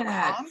love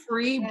that.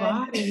 Free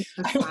Body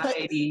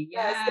Society.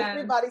 Yes, the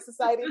Free Body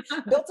Society,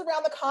 built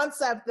around the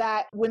concept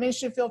that women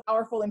should feel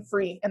powerful and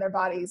free in their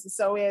bodies.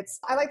 So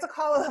I like to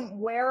call them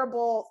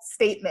wearable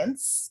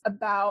statements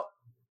about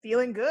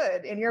feeling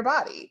good in your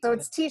body. So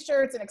it's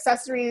t-shirts and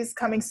accessories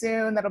coming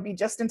soon. That'll be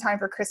just in time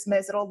for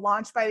Christmas. It'll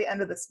launch by the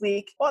end of this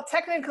week. Well,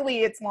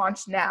 technically it's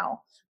launched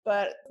now,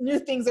 but new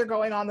things are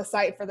going on the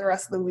site for the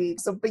rest of the week.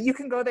 But you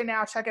can go there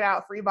now, check it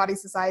out,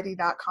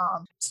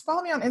 freebodysociety.com. Just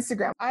follow me on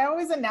Instagram. I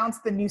always announce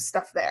the new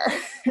stuff there.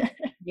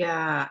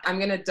 Yeah, I'm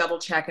going to double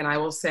check and I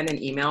will send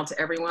an email to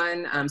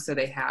everyone so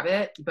they have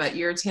it. But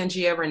you're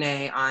Tangia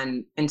Renee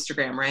on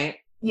Instagram, right?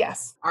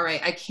 Yes. All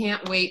right. I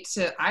can't wait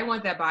I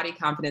want that body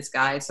confidence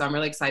guide. So I'm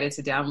really excited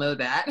to download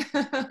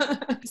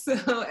that.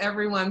 So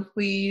everyone,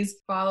 please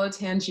follow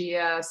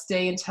Tangia,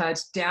 stay in touch,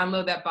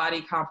 download that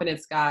body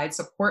confidence guide,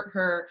 support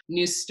her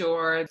new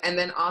store. And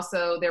then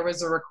also there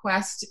was a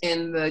request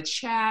in the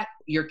chat,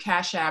 your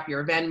Cash App,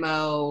 your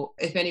Venmo,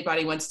 if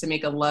anybody wants to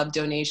make a love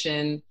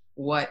donation,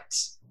 what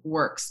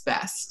works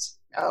best?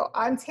 Oh,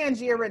 I'm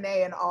Tangia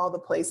Renee in all the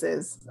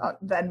places,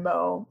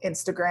 Venmo,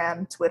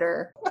 Instagram,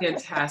 Twitter.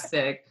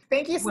 Fantastic.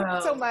 Thank you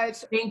so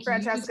much,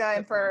 Francesca,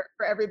 and for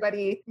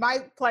everybody. My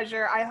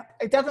pleasure. I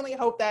definitely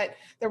hope that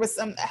there was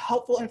some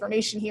helpful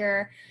information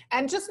here.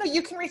 And just know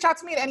you can reach out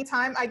to me at any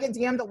time. I get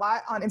DM'd a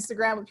lot on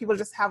Instagram when people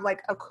just have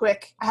like I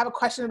have a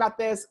question about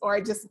this,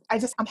 or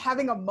I'm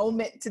having a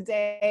moment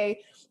today.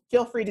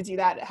 Feel free to do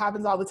that. It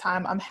happens all the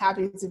time. I'm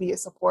happy to be a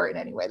support in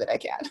any way that I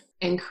can.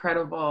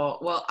 Incredible.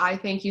 Well, I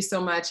thank you so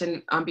much.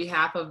 And on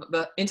behalf of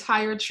the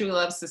entire True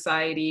Love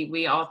Society,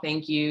 we all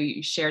thank you.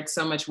 You shared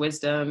so much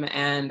wisdom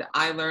and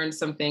I learned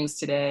some things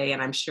today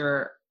and I'm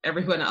sure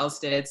everyone else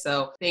did.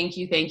 So thank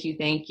you, thank you,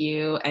 thank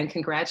you. And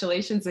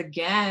congratulations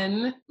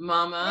again,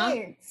 Mama.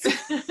 Thanks.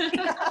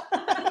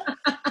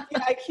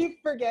 I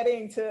keep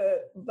forgetting to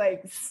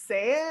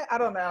say it. I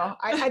don't know.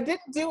 I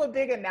didn't do a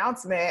big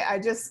announcement. I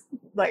just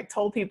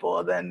told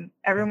people, then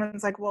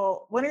everyone's like,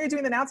 well, when are you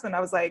doing the announcement? I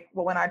was like,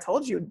 well, when I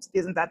told you,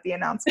 isn't that the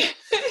announcement?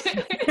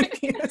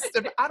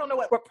 I don't know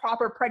what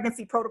proper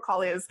pregnancy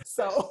protocol is.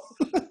 So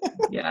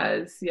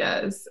yes.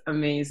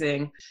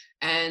 Amazing.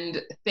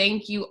 And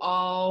thank you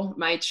all,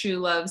 my True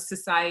Love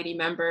Society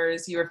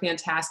members. You are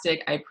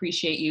fantastic. I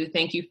appreciate you.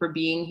 Thank you for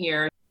being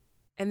here.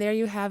 And there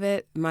you have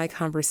it, my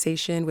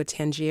conversation with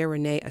Tangia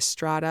Renee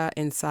Estrada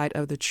inside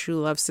of the True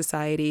Love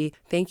Society.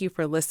 Thank you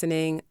for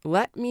listening.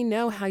 Let me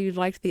know how you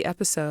liked the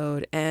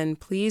episode, and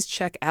please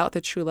check out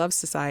the True Love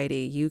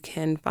Society. You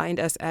can find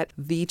us at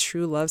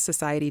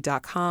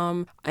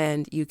thetruelovesociety.com,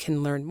 and you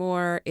can learn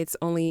more. It's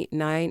only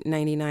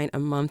 $9.99 a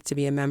month to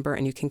be a member,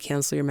 and you can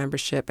cancel your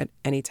membership at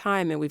any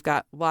time. And we've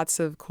got lots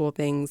of cool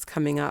things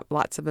coming up,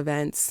 lots of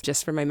events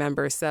just for my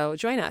members. So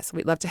join us.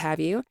 We'd love to have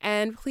you.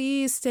 And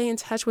please stay in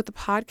touch with the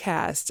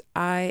podcast.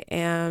 I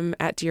am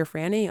at Dear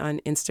Franny on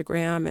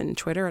Instagram and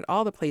Twitter and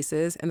all the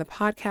places. And the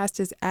podcast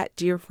is at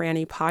Dear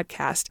Franny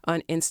Podcast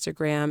on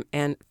Instagram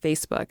and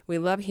Facebook. We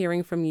love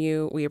hearing from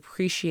you. We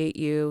appreciate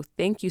you.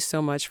 Thank you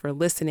so much for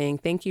listening.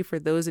 Thank you for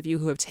those of you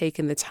who have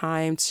taken the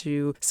time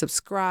to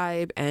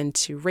subscribe and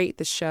to rate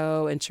the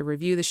show and to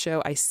review the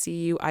show. I see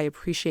you. I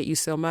appreciate you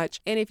so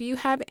much. And if you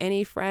have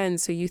any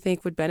friends who you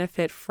think would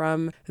benefit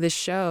from the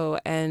show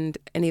and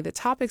any of the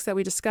topics that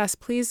we discussed,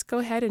 please go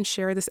ahead and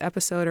share this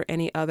episode or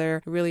any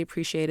other. I really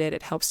appreciate it.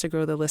 It helps to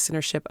grow the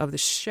listenership of the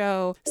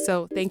show.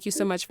 So thank you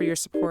so much for your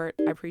support.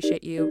 I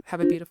appreciate you.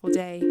 Have a beautiful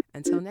day.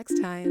 Until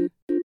next time.